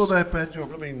 I saw that at your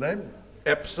blooming name.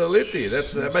 Absolutely,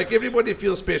 that's make everybody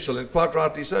feel special, and quite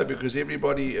rightly so, because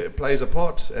everybody plays a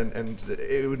part, and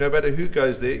no matter who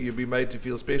goes there, you'll be made to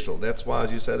feel special. That's why,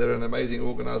 as you say, they're an amazing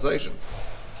organisation.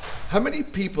 How many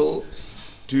people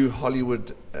do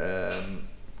Hollywood,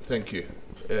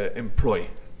 employ?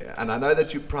 And I know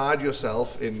that you pride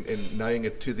yourself in knowing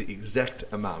it to the exact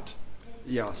amount.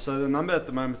 Yeah, so the number at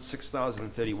the moment is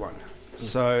 6,031.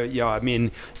 So, yeah, I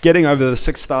mean, getting over the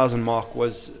 6,000 mark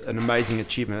was an amazing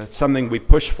achievement. It's something we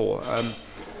push for.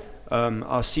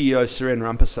 Our CEO, Suren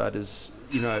Rampasad, is,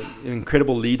 you know, an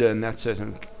incredible leader in that sense,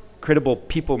 an incredible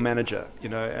people manager, you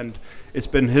know, and it's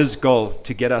been his goal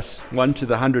to get us, one, to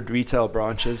the 100 retail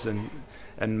branches, and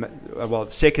well,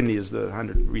 secondly is the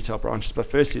 100 retail branches, but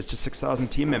firstly is to 6,000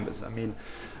 team members. I mean,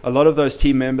 a lot of those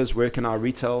team members work in our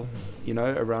retail, you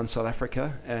know, around South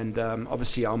Africa, and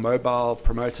obviously our mobile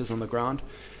promoters on the ground.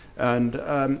 And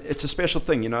it's a special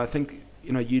thing, you know. I think,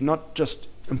 you know, you're not just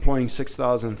employing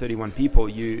 6,031 people,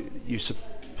 you're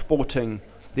supporting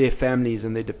their families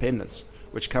and their dependents,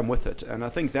 which come with it. And I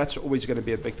think that's always going to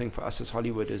be a big thing for us as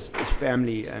Hollywood is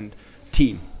family and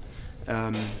team.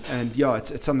 And yeah,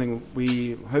 it's something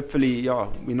we hopefully,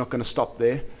 we're not going to stop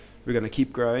there. We're going to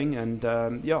keep growing. And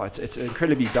it's an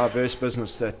incredibly diverse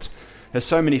business that has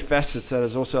so many facets that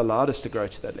has also allowed us to grow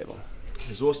to that level.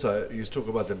 There's also, you talk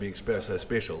about them being so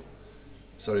special.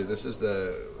 Sorry, this is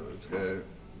the,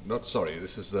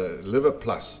 this is the Liver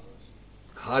Plus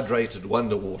hydrated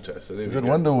Wonder Water. So is it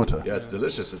Wonder Water? Yeah, it's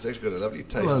delicious. It's actually got a lovely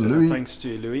taste. Hello, Louis. Thanks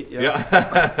to Louis.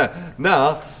 Yeah.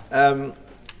 Now,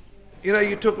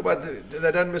 you talk about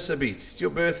they don't miss a beat. It's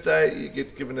your birthday, you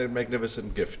get given a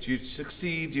magnificent gift. You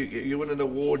succeed, you win an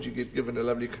award, you get given a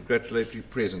lovely congratulatory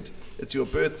present. It's your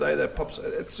birthday,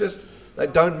 it's just, they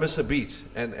don't miss a beat.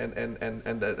 And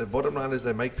the bottom line is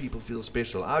they make people feel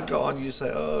special. I go on, you say,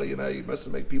 you must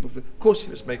make people feel, of course you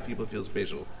must make people feel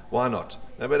special. Why not?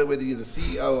 No matter whether you're the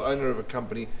CEO, owner of a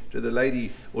company, to the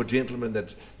lady or gentleman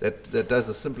that does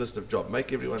the simplest of job,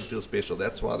 make everyone feel special.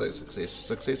 That's why they're success.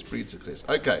 Success breeds success.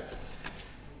 Okay.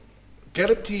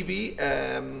 Gallup TV,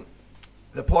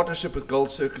 the partnership with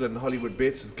Gold Circle and Hollywood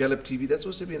Bets with Gallup TV, that's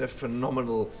also been a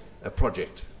phenomenal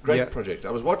project. Great project.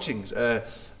 I was watching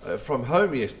from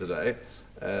home yesterday.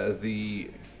 You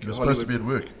were supposed to be at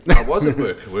work. I was at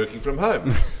work, working from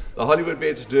home. The Hollywood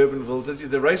Bets, Durbanville.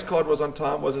 The race card was on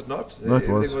time, was it not? No, it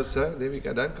Everything was. there we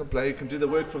go. Don't complain. You can do the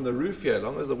work from the roof here, as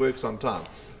long as the work's on time.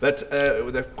 But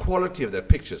the quality of their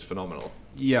picture is phenomenal.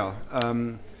 Yeah.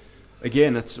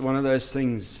 Again, it's one of those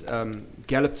things.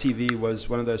 Gallup TV was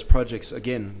one of those projects.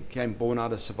 Again, came born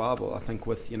out of survival. I think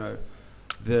with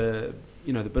the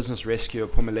business rescue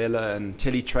of Pumalela and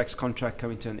Teletrack's contract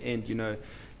coming to an end.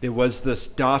 There was this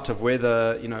doubt of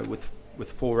whether with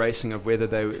full racing of whether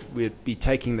they would be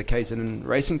taking the KZN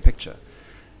racing picture.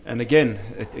 And again,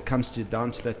 it comes down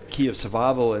to that key of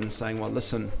survival and saying, well,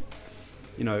 listen,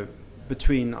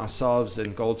 between ourselves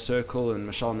and Gold Circle and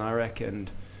Michelle Narak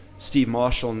and Steve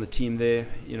Marshall and the team there,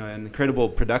 an incredible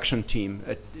production team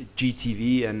at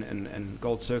GTV and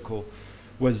Gold Circle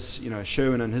was,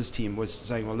 Sherwin and his team was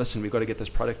saying, well, listen, we've got to get this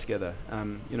product together.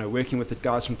 Working with the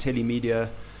guys from Telemedia,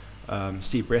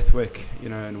 Steve Breathwick,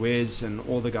 and Wes and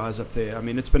all the guys up there. I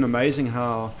mean, it's been amazing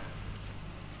how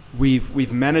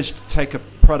we've managed to take a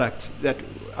product that,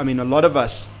 a lot of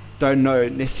us don't know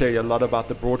necessarily a lot about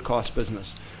the broadcast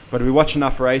business, but we watch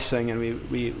enough racing and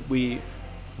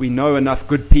we know enough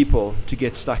good people to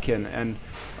get stuck in. And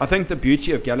I think the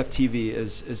beauty of Gallup TV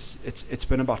is it's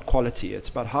been about quality. It's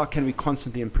about how can we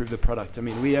constantly improve the product.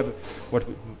 We have what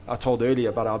I told earlier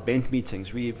about our bent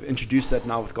meetings. We've introduced that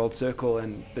now with Gold Circle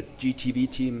and the GTV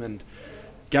team and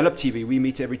Gallup TV. We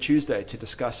meet every Tuesday to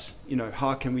discuss,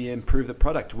 how can we improve the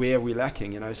product? Where are we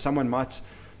lacking? Someone might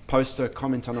post a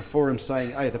comment on a forum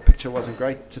saying, hey, the picture wasn't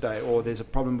great today, or there's a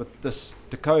problem with this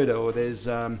decoder, or there's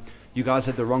you guys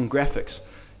had the wrong graphics.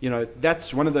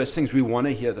 That's one of those things. We want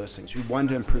to hear those things. We want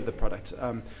to improve the product.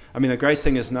 The great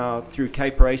thing is now through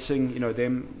Cape Racing,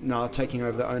 them now taking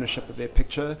over the ownership of their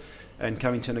picture and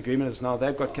coming to an agreement is now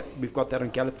we've got that on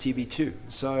Gallup TV too.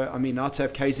 So now to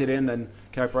have KZN and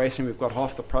Cape Racing, we've got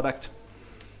half the product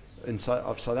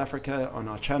of South Africa on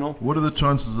our channel. What are the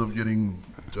chances of getting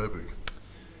Joburg?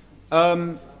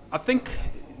 I think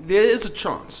there is a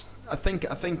chance. I think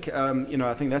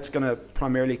that's going to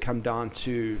primarily come down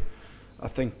to,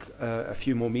 a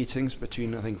few more meetings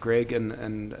between, Greg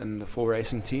and the full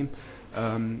racing team.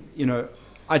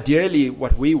 Ideally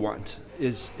what we want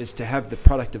is to have the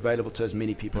product available to as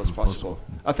many people as possible.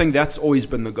 I think that's always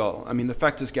been the goal. The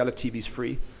fact is Gallup TV is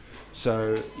free.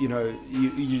 So,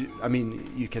 you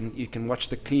can watch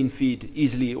the clean feed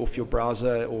easily off your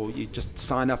browser, or you just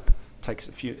sign up.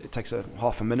 It takes a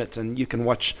half a minute and you can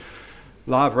watch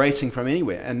live racing from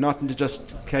anywhere, and not just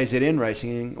KZN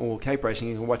racing or Cape Racing.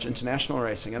 You can watch international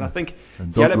racing, and I think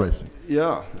Gallup racing.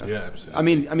 Yeah,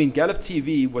 absolutely. Gallup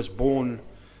TV was born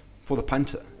for the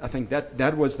punter. I think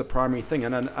that was the primary thing,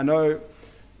 and I know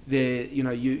there.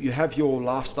 You have your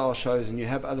lifestyle shows, and you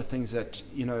have other things that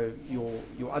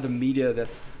your other media that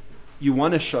you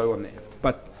want to show on there.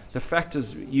 But the fact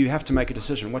is, you have to make a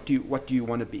decision. What do you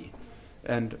want to be?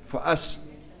 And for us,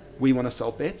 we want to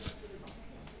sell bets.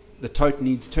 The tote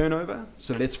needs turnover,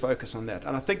 so let's focus on that.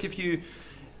 And I think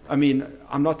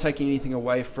I'm not taking anything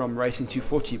away from Racing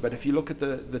 240, but if you look at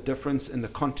the difference in the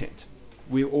content,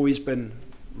 we've always been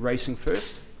racing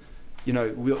first.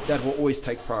 That will always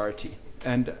take priority.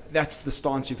 And that's the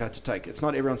stance you've had to take. It's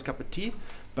not everyone's cup of tea,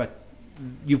 but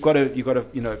you've got to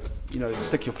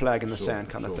stick your flag in the sand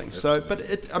kind of thing.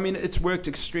 Absolutely. So, it's worked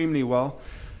extremely well.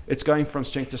 It's going from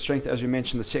strength to strength. As we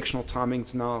mentioned, the sectional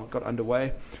timings now got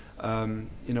underway.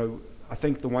 I I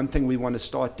think the one thing we want to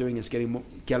start doing is getting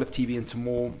Gallop TV into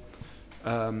more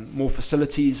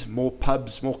facilities, more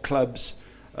pubs, more clubs,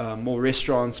 more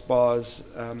restaurants, bars.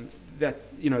 That,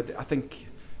 you know, I think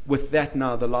with that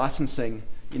now, the licensing,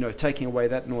 you know, taking away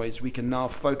that noise, we can now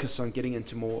focus on getting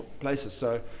into more places.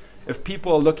 So if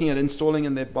people are looking at installing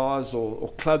in their bars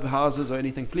or club houses or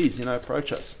anything, please, you know,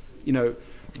 approach us. You know,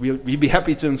 we'd be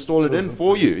happy to install it in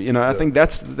for you. You know, I think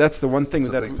that's the one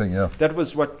thing that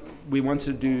was what we wanted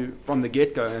to do from the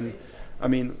get-go. And I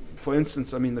mean, for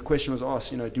instance, I mean, the question was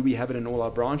asked, you know, do we have it in all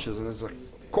our branches? And it's like,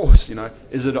 of course, you know,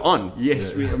 is it on?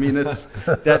 Yes. I mean, it's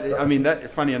that. I mean, that.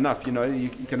 Funny enough, you know, you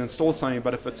can install something,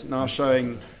 but if it's now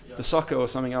showing the soccer or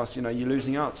something else, you know, you're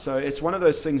losing out. So it's one of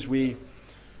those things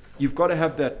you've got to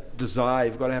have that desire,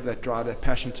 you've got to have that drive, that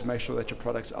passion to make sure that your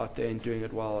product's out there and doing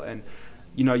it well. And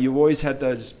you know, you've always had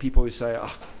those people who say,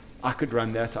 oh, I could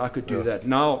run that, I could do that.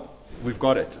 Now we've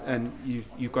got it, and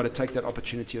you've got to take that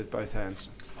opportunity with both hands.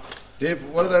 Dev,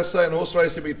 what do they say in horse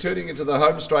racing? We're turning into the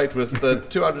home straight with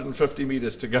 250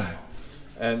 metres to go.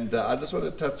 And I just want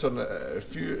to touch on a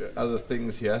few other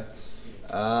things here.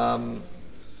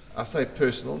 I say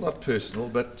personal, not personal,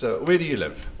 but where do you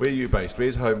live? Where are you based?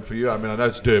 Where's home for you? I mean, I know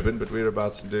it's Durban, but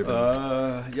whereabouts in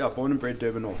Durban? Yeah, born and bred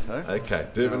Durban North. Okay,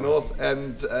 Durban North.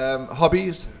 And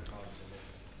hobbies?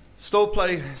 Still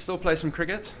play some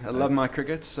cricket. I love my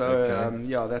cricket. So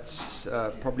yeah, that's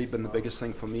probably been the biggest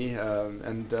thing for me.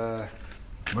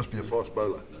 Must be a fast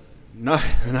bowler. No,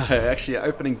 actually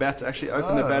opening bats. Actually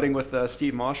opened the batting with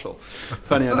Steve Marshall.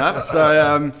 Funny enough.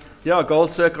 So yeah, Gold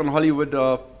Circle and Hollywood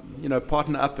are, you know,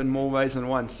 partner up in more ways than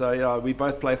one. So yeah, we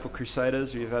both play for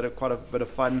Crusaders. We've had quite a bit of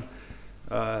fun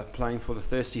playing for the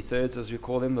Thirsty Thirds, as we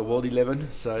call them, the World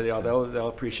 11. So yeah, they'll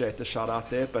appreciate the shout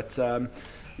out there. But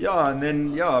yeah, and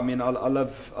then yeah, I mean, I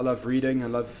love reading. I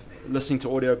love listening to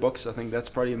audiobooks. I think that's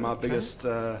probably my biggest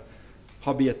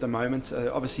hobby at the moment.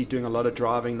 Obviously, doing a lot of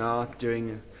driving now,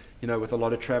 doing, you know, with a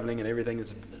lot of traveling and everything,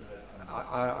 it's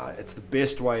the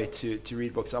best way to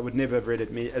read books. I would never have read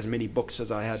as many books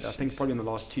as I had. I think probably in the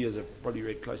last 2 years I've probably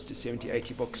read close to 70,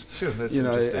 80 books. Sure, that's you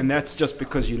know, and that's just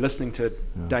because you're listening to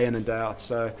it day in and day out.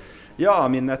 So yeah, I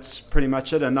mean, that's pretty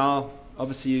much it. And now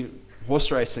obviously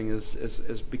horse racing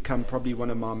has become probably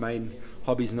one of my main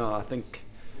hobbies now. I think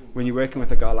when you're working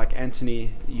with a guy like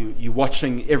Anthony, you're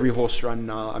watching every horse run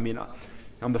now. I mean,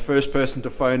 I'm the first person to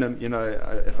phone him, you know,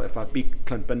 if I beat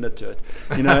Clint Binder to it,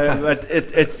 you know. But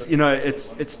it's you know,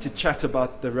 it's to chat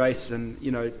about the race, and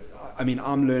you know, I mean,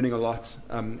 I'm learning a lot.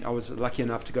 I was lucky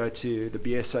enough to go to the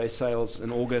BSA sales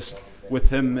in August with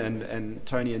him and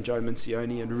Tony and Joe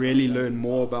Mincioni, and really learn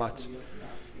more about,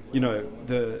 you know,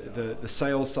 the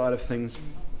sales side of things,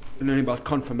 learning about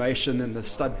confirmation and the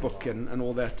stud book and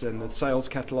all that, and the sales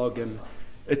catalog, and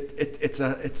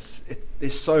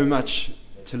there's so much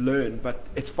to learn, but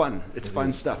it's fun. It's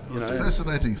fun stuff. You know, it's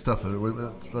fascinating stuff.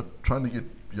 It's about trying to get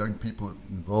young people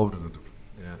involved in it.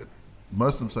 Yeah.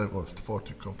 Most of them say, "Oh, it's far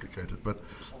too complicated." But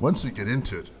once you get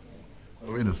into it,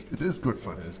 I mean, it is good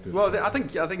fun. It's good. Well, I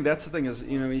think that's the thing is,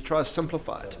 you know, you try to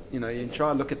simplify it. You know, you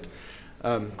try to look at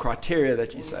criteria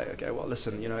that you say, okay, well,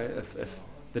 listen, you know, if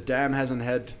the dam hasn't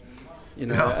had, you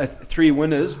know, 3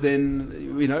 winners,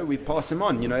 then, you know, we pass him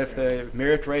on. You know, if the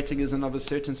merit rating isn't of a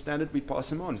certain standard, we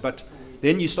pass him on. But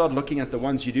then you start looking at the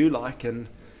ones you do like, and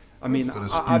I mean,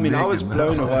 I was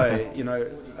blown away. You know,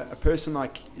 a person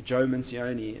like Joe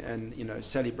Mincioni and, you know,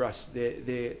 Sally Bruss,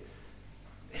 the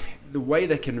way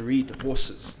they can read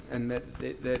horses and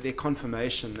their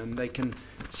conformation, and they can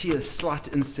see a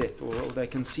slight inset, or they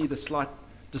can see the slight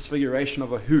disfiguration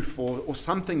of a hoof, or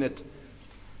something that,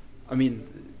 I mean,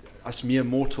 us mere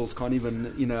mortals can't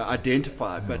even, you know,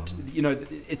 identify. But you know,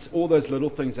 it's all those little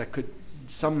things that could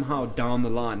somehow down the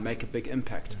line make a big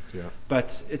impact. Yeah.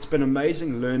 But it's been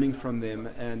amazing learning from them.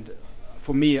 And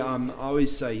for me, I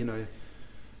always say, you know,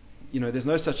 there's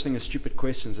no such thing as stupid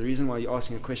questions. The reason why you're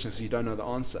asking a question is you don't know the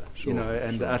answer. Sure, you know,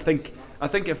 and sure. I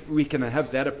think if we can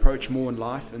have that approach more in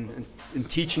life and in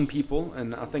teaching people,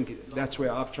 and I think that's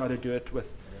where I've tried to do it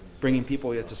with bringing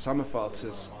people here to Summerfelt,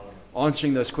 is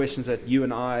answering those questions that you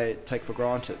and I take for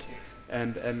granted.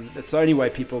 And it's the only way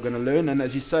people are going to learn, and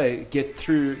as you say, get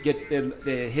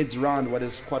their heads around what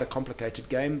is quite a complicated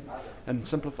game and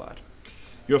simplify it.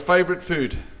 Your favourite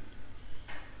food?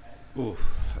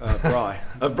 Braai.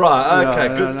 A braai, okay,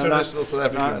 Yeah, good no, traditional South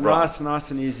African braai.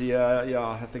 Nice and easy.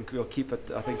 Yeah, I think we'll keep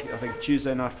it. I think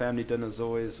Tuesday night family dinner is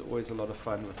always a lot of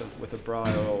fun with a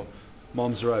braai or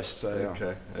mom's roast. So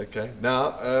yeah. Okay.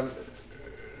 Now,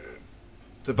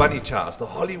 the bunny chows, the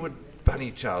Hollywood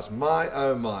bunny chows. My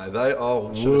oh my, they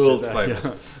are Should have world said that,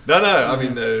 famous. yeah. No, I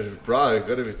mean, Bri,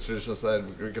 got to be traditional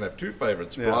saying we can have two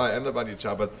favourites, Yeah. Bri and the bunny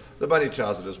chow, but the bunny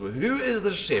chows it is. Well, who is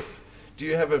the chef? Do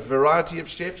you have a variety of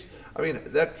chefs? I mean,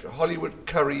 that Hollywood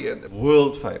curry and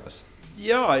world famous.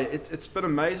 Yeah, it's been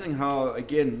amazing how,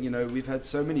 again, we've had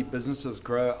so many businesses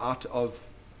grow out of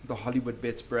the Hollywood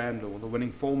Bets brand or the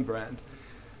Winning Form brand,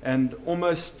 and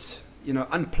almost,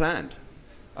 unplanned.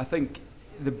 I think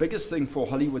the biggest thing for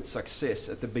Hollywood success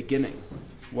at the beginning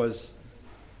was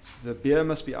the beer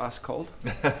must be ice cold,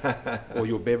 or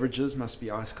your beverages must be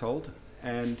ice cold,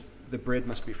 and the bread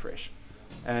must be fresh.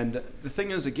 And the thing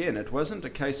is, again, it wasn't a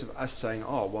case of us saying,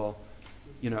 oh, well,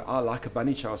 I like a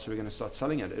bunny chow, so we're going to start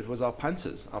selling it. It was our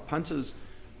punters. Our punters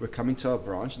were coming to our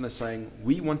branch and they're saying,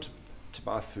 we want to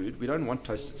buy food. We don't want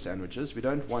toasted sandwiches. We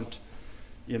don't want,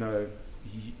 the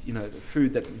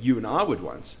food that you and I would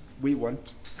want. We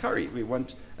want curry. We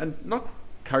want, and not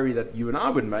curry that you and I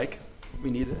would make.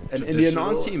 We need an Indian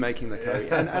auntie making the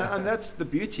curry. And that's the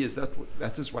beauty, is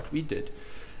that is what we did.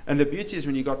 And the beauty is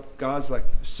when you got guys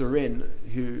like Seren,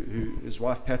 who his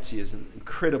wife Patsy is an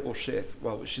incredible chef.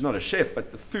 Well, she's not a chef,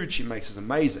 but the food she makes is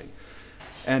amazing.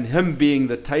 And him being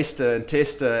the taster and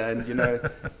tester, and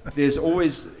there's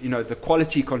always the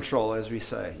quality control, as we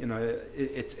say.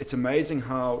 It's amazing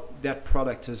how that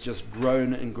product has just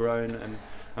grown and grown. And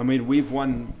I mean, we've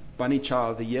won Bunny Chow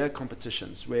of the Year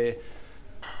competitions where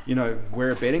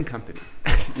we're a betting company,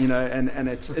 and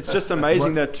it's just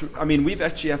amazing that, I mean, we've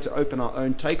actually had to open our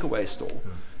own takeaway store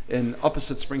in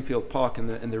opposite Springfield Park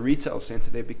in the retail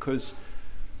center there, because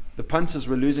the punters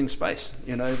were losing space.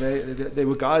 There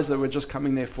were guys that were just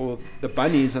coming there for the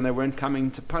bunnies and they weren't coming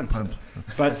to punt.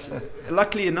 But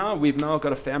luckily now, we've now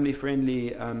got a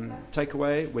family-friendly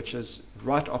takeaway, which is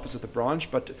right opposite the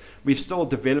branch, but we've still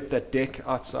developed that deck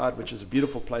outside, which is a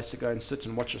beautiful place to go and sit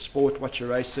and watch your sport, watch your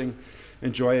racing,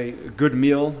 enjoy a good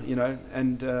meal,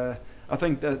 and I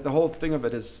think that the whole thing of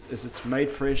it is it's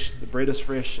made fresh, the bread is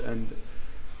fresh, and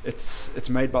it's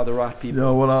made by the right people. Yeah,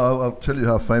 well, I'll tell you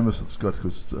how famous it's got,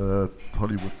 because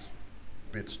Hollywood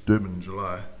Bets Durban in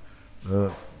July,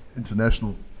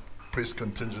 international press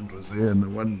contingent was there, and the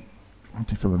one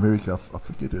auntie from America, I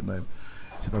forget her name,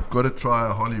 said, I've got to try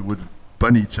a Hollywood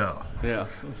bunny chow. Yeah.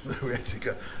 So we had to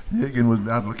go. Jürgen was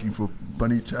out looking for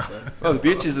bunny chow. Well, the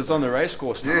beauty is it's on the race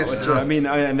course now. Yes, which, yeah. I mean,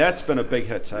 and that's been a big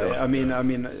hit. Yeah. I mean,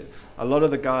 a lot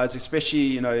of the guys,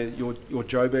 especially your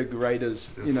Joburg Raiders,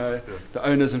 the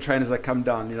owners and trainers that come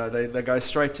down, they go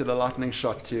straight to the lightning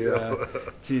shot to go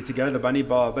to the bunny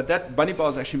bar. But that bunny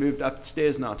bar's actually moved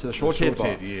upstairs now to the short head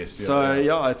bar. Yes,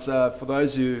 So it's for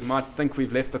those who might think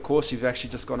we've left the course, you've actually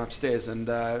just gone upstairs, and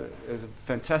it's a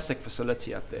fantastic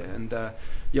facility up there. And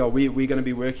we're going to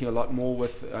be working a lot more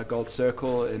with Gold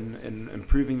Circle in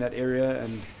improving that area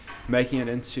and making it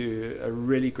into a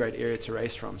really great area to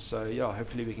race from. So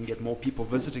hopefully we can get more people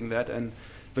visiting that, and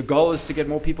the goal is to get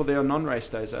more people there on non-race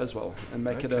days as well, and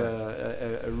make it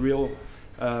a real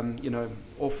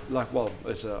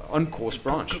it's an on-course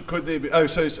branch. Could there be? Oh,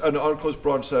 so it's an on-course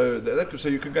branch. So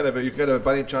you can go to a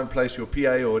bunny chow and place your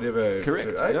PA or whatever.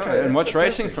 Correct. Okay, and watch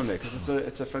racing from there, because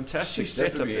it's a fantastic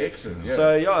setup. Excellent. Yeah.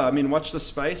 So I mean, watch the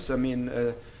space. I mean,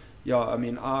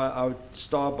 our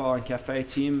Star Bar and Cafe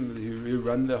team who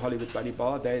run the Hollywood Bunny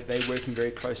Bar, they're working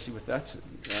very closely with that,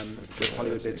 with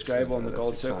Hollywood Bets Gravel and the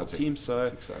Gold Circle team.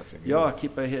 So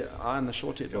keep an eye on the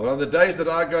short head. Well, on the days that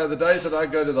I go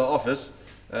to the office,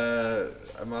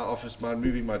 I'm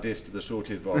moving my desk to the short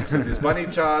head bar. So there's bunny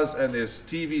chows and there's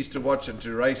TVs to watch and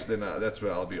to race, then that's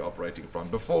where I'll be operating from.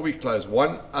 Before we close,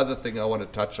 one other thing I want to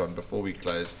touch on before we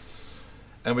close,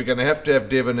 and we're going to have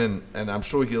Devin in, and I'm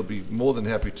sure he'll be more than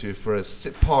happy to for a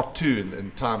part 2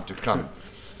 in time to come,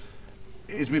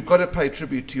 is we've got to pay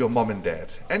tribute to your mom and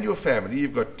dad and your family.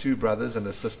 You've got 2 brothers and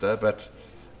a sister, but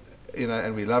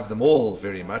and we love them all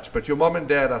very much. But your mom and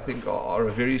dad, I think, are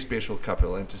a very special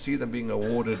couple, and to see them being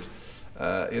awarded,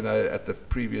 at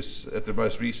the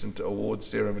most recent awards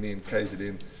ceremony in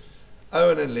KZN,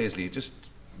 Owen and Leslie,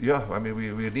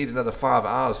 we need another 5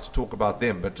 hours to talk about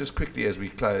them. But just quickly as we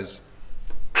close,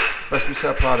 must be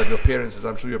so proud of your parents, as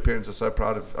I'm sure your parents are so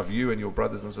proud of you and your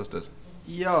brothers and sisters.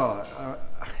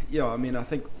 I mean, I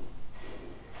think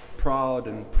proud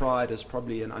and pride is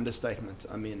probably an understatement.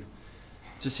 I mean,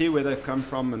 to see where they've come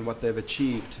from and what they've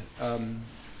achieved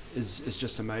is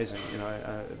just amazing.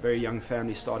 A very young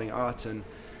family starting out, and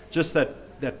just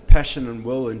that passion and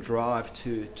will and drive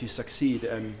to succeed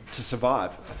and to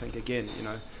survive. I think again,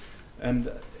 and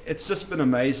it's just been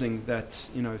amazing that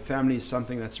family is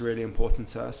something that's really important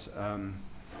to us.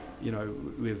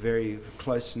 We're a very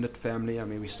close knit family. I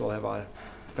mean, we still have our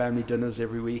family dinners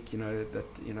every week. That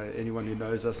anyone who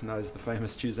knows us knows the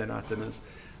famous Tuesday night dinners.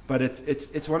 But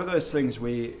it's one of those things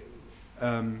where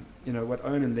what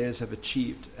Owen and Les have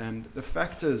achieved, and the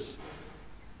fact is,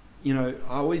 I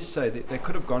always say that they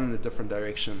could have gone in a different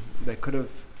direction. They could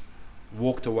have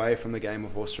walked away from the game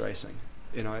of horse racing,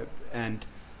 and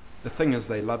the thing is,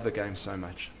 they love the game so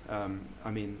much.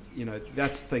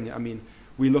 That's the thing.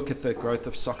 We look at the growth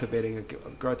of soccer betting,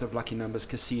 growth of Lucky Numbers,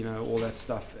 casino, all that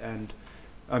stuff, and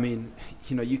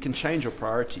you can change your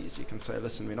priorities. You can say,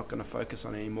 listen, we're not going to focus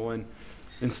on it anymore, and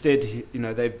instead,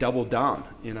 they've doubled down,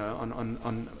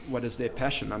 on what is their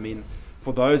passion.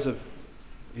 For those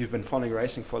who've been following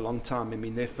racing for a long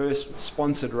time, their first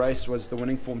sponsored race was the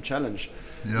Winning Form Challenge.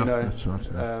 Yeah, that's right.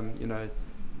 Yeah.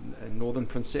 Northern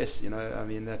Princess,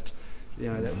 that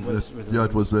was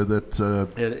it was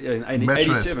that in match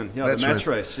 87, race. the match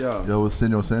race, yeah, with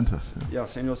Senor Santa. Yeah,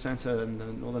 Senor Santa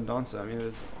and Northern Dancer. It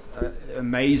was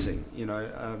amazing,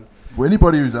 For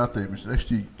anybody who's out there, we should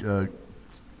actually go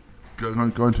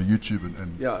onto YouTube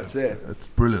and yeah, it's there. It's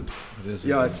brilliant. It is.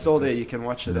 Yeah, it's still there. You can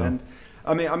watch it, Yeah.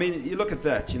 and you look at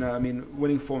that.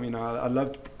 Winning Form. I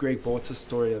loved Greg Bortis'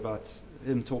 story about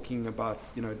him talking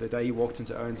about the day he walked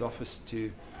into Owen's office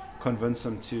to convince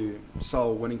him to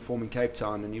sell Winning Form in Cape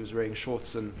Town, and he was wearing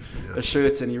shorts and a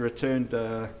shirt, and he returned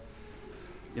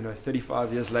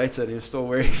 35 years later, and he was still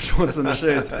wearing shorts and a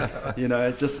shirt,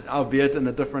 just albeit in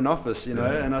a different office,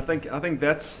 and I think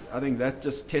that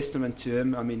just testament to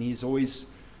him. He's always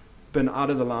been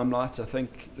out of the limelight. I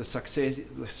think the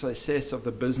success of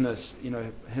the business,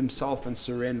 himself and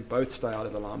Suren both stay out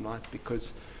of the limelight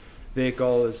because their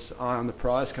goal is eye on the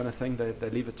prize kind of thing. They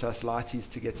leave it to us lighties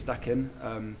to get stuck in.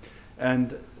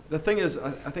 And the thing is,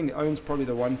 I think Owen's probably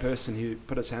the one person who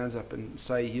put his hands up and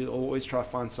say he'll always try to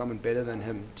find someone better than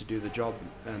him to do the job.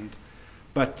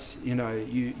 But you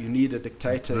need a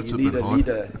dictator, That's you a need bit a hard.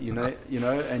 leader,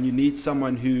 and you need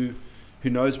someone who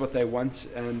knows what they want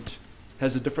and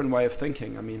has a different way of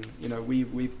thinking.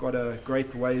 We've got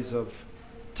great ways of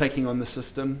taking on the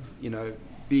system,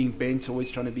 being bent,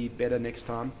 always trying to be better next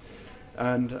time.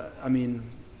 And I'm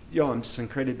just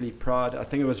incredibly proud. I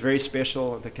think it was very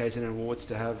special at the KZN Awards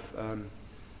to have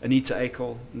Anita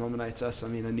Akel nominate us.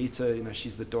 Anita,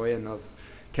 she's the doyen of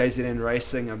KZN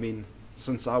racing.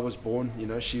 Since I was born,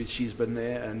 she's been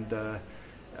there, and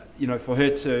for her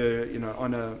to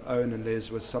honor Owen and Les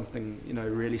was something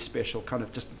really special. Kind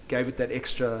of just gave it that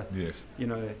extra Yes.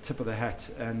 tip of the hat.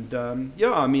 And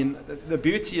the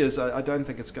beauty is I don't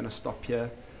think it's going to stop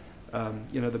here.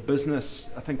 The business,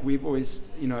 I think we've always,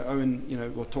 Owen,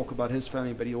 will talk about his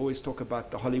family, but he always talk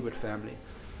about the Hollywood family.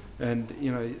 And,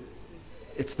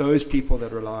 it's those people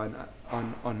that rely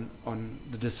on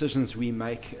the decisions we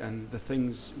make and the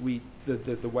things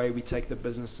the way we take the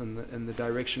business and the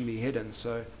direction we head in.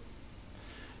 So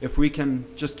if we can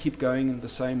just keep going in the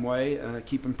same way,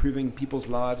 keep improving people's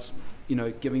lives,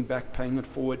 giving back, paying it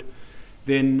forward,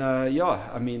 then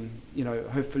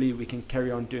hopefully we can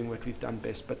carry on doing what we've done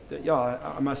best. But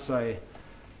I must say,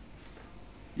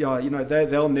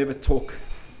 they'll never talk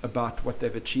about what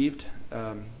they've achieved.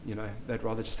 They'd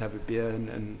rather just have a beer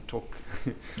and talk,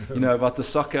 about the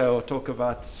soccer or talk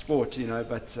about sport.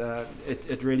 But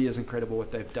it really is incredible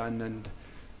what they've done, and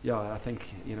I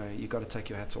think you've got to take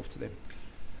your hats off to them.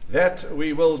 That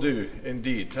we will do,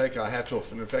 indeed. Take our hat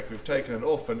off. And in fact, we've taken it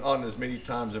off and on as many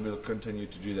times, and we'll continue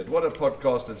to do that. What a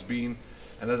podcast it's been.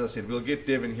 And as I said, we'll get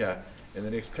Devin here in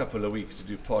the next couple of weeks to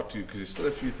do part 2, because there's still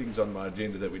a few things on my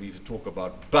agenda that we need to talk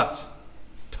about. But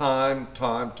time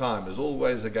is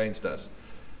always against us.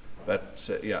 But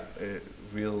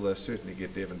we'll certainly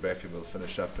get Devin back, and we'll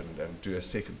finish up and do a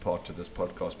second part to this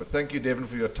podcast. But thank you, Devin,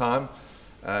 for your time.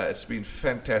 It's been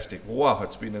fantastic. Wow,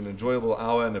 it's been an enjoyable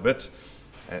hour and a bit.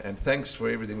 And thanks for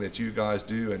everything that you guys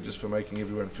do, and just for making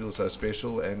everyone feel so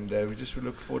special. And we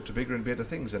look forward to bigger and better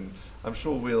things. And I'm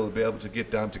sure we'll be able to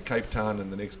get down to Cape Town in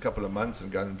the next couple of months and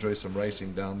go and enjoy some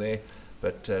racing down there.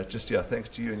 But thanks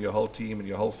to you and your whole team and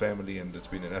your whole family, and it's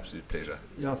been an absolute pleasure.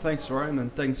 Yeah, thanks, Ryan,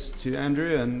 and thanks to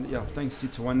Andrew, and thanks to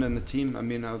Tawanda and the team.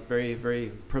 I'm very,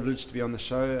 very privileged to be on the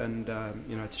show and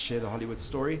to share the Hollywood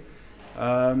story.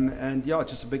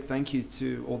 Just a big thank you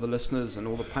to all the listeners and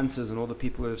all the punters and all the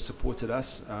people who have supported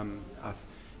us.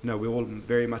 We're all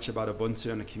very much about Ubuntu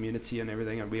and the community and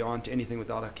everything, and we aren't anything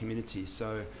without our community.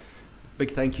 So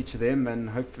big thank you to them, and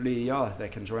hopefully they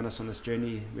can join us on this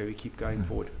journey where we keep going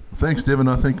forward. Thanks, Devin.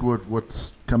 I think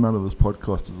what's come out of this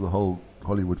podcast is the whole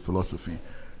Hollywood philosophy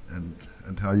and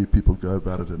how you people go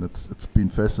about it, and it's been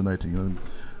fascinating, and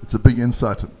it's a big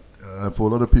insight for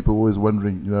a lot of people always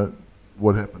wondering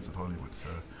what happens at Hollywood.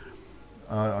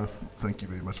 Thank you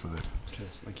very much for that.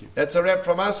 Cheers. Thank you. That's a wrap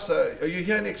from us. Are you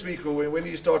here next week, or when do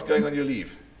you start going on your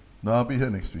leave? No, I'll be here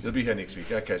next week. You'll be here next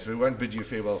week. Okay, so we won't bid you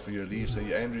farewell for your leave. So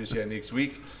Andrew's here next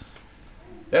week.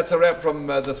 That's a wrap from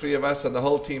the three of us and the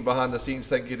whole team behind the scenes.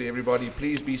 Thank you to everybody.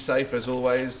 Please be safe as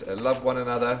always. Love one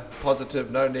another.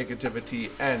 Positive, no negativity.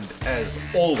 And as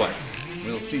always,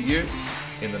 we'll see you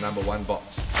in the number one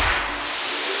box.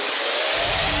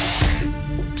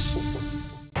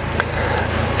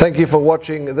 Thank you for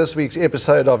watching this week's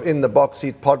episode of In the Box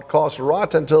Seat podcast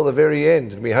right until the very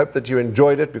end. And we hope that you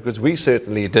enjoyed it, because we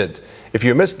certainly did. If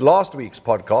you missed last week's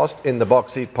podcast, In the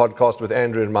Box Seat podcast with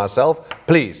Andrew and myself,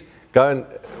 please go and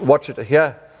watch it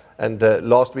here. And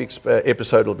last week's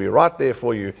episode will be right there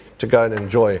for you to go and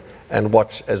enjoy and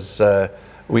watch, as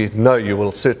we know you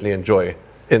will certainly enjoy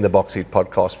In the Box Seat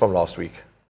podcast from last week.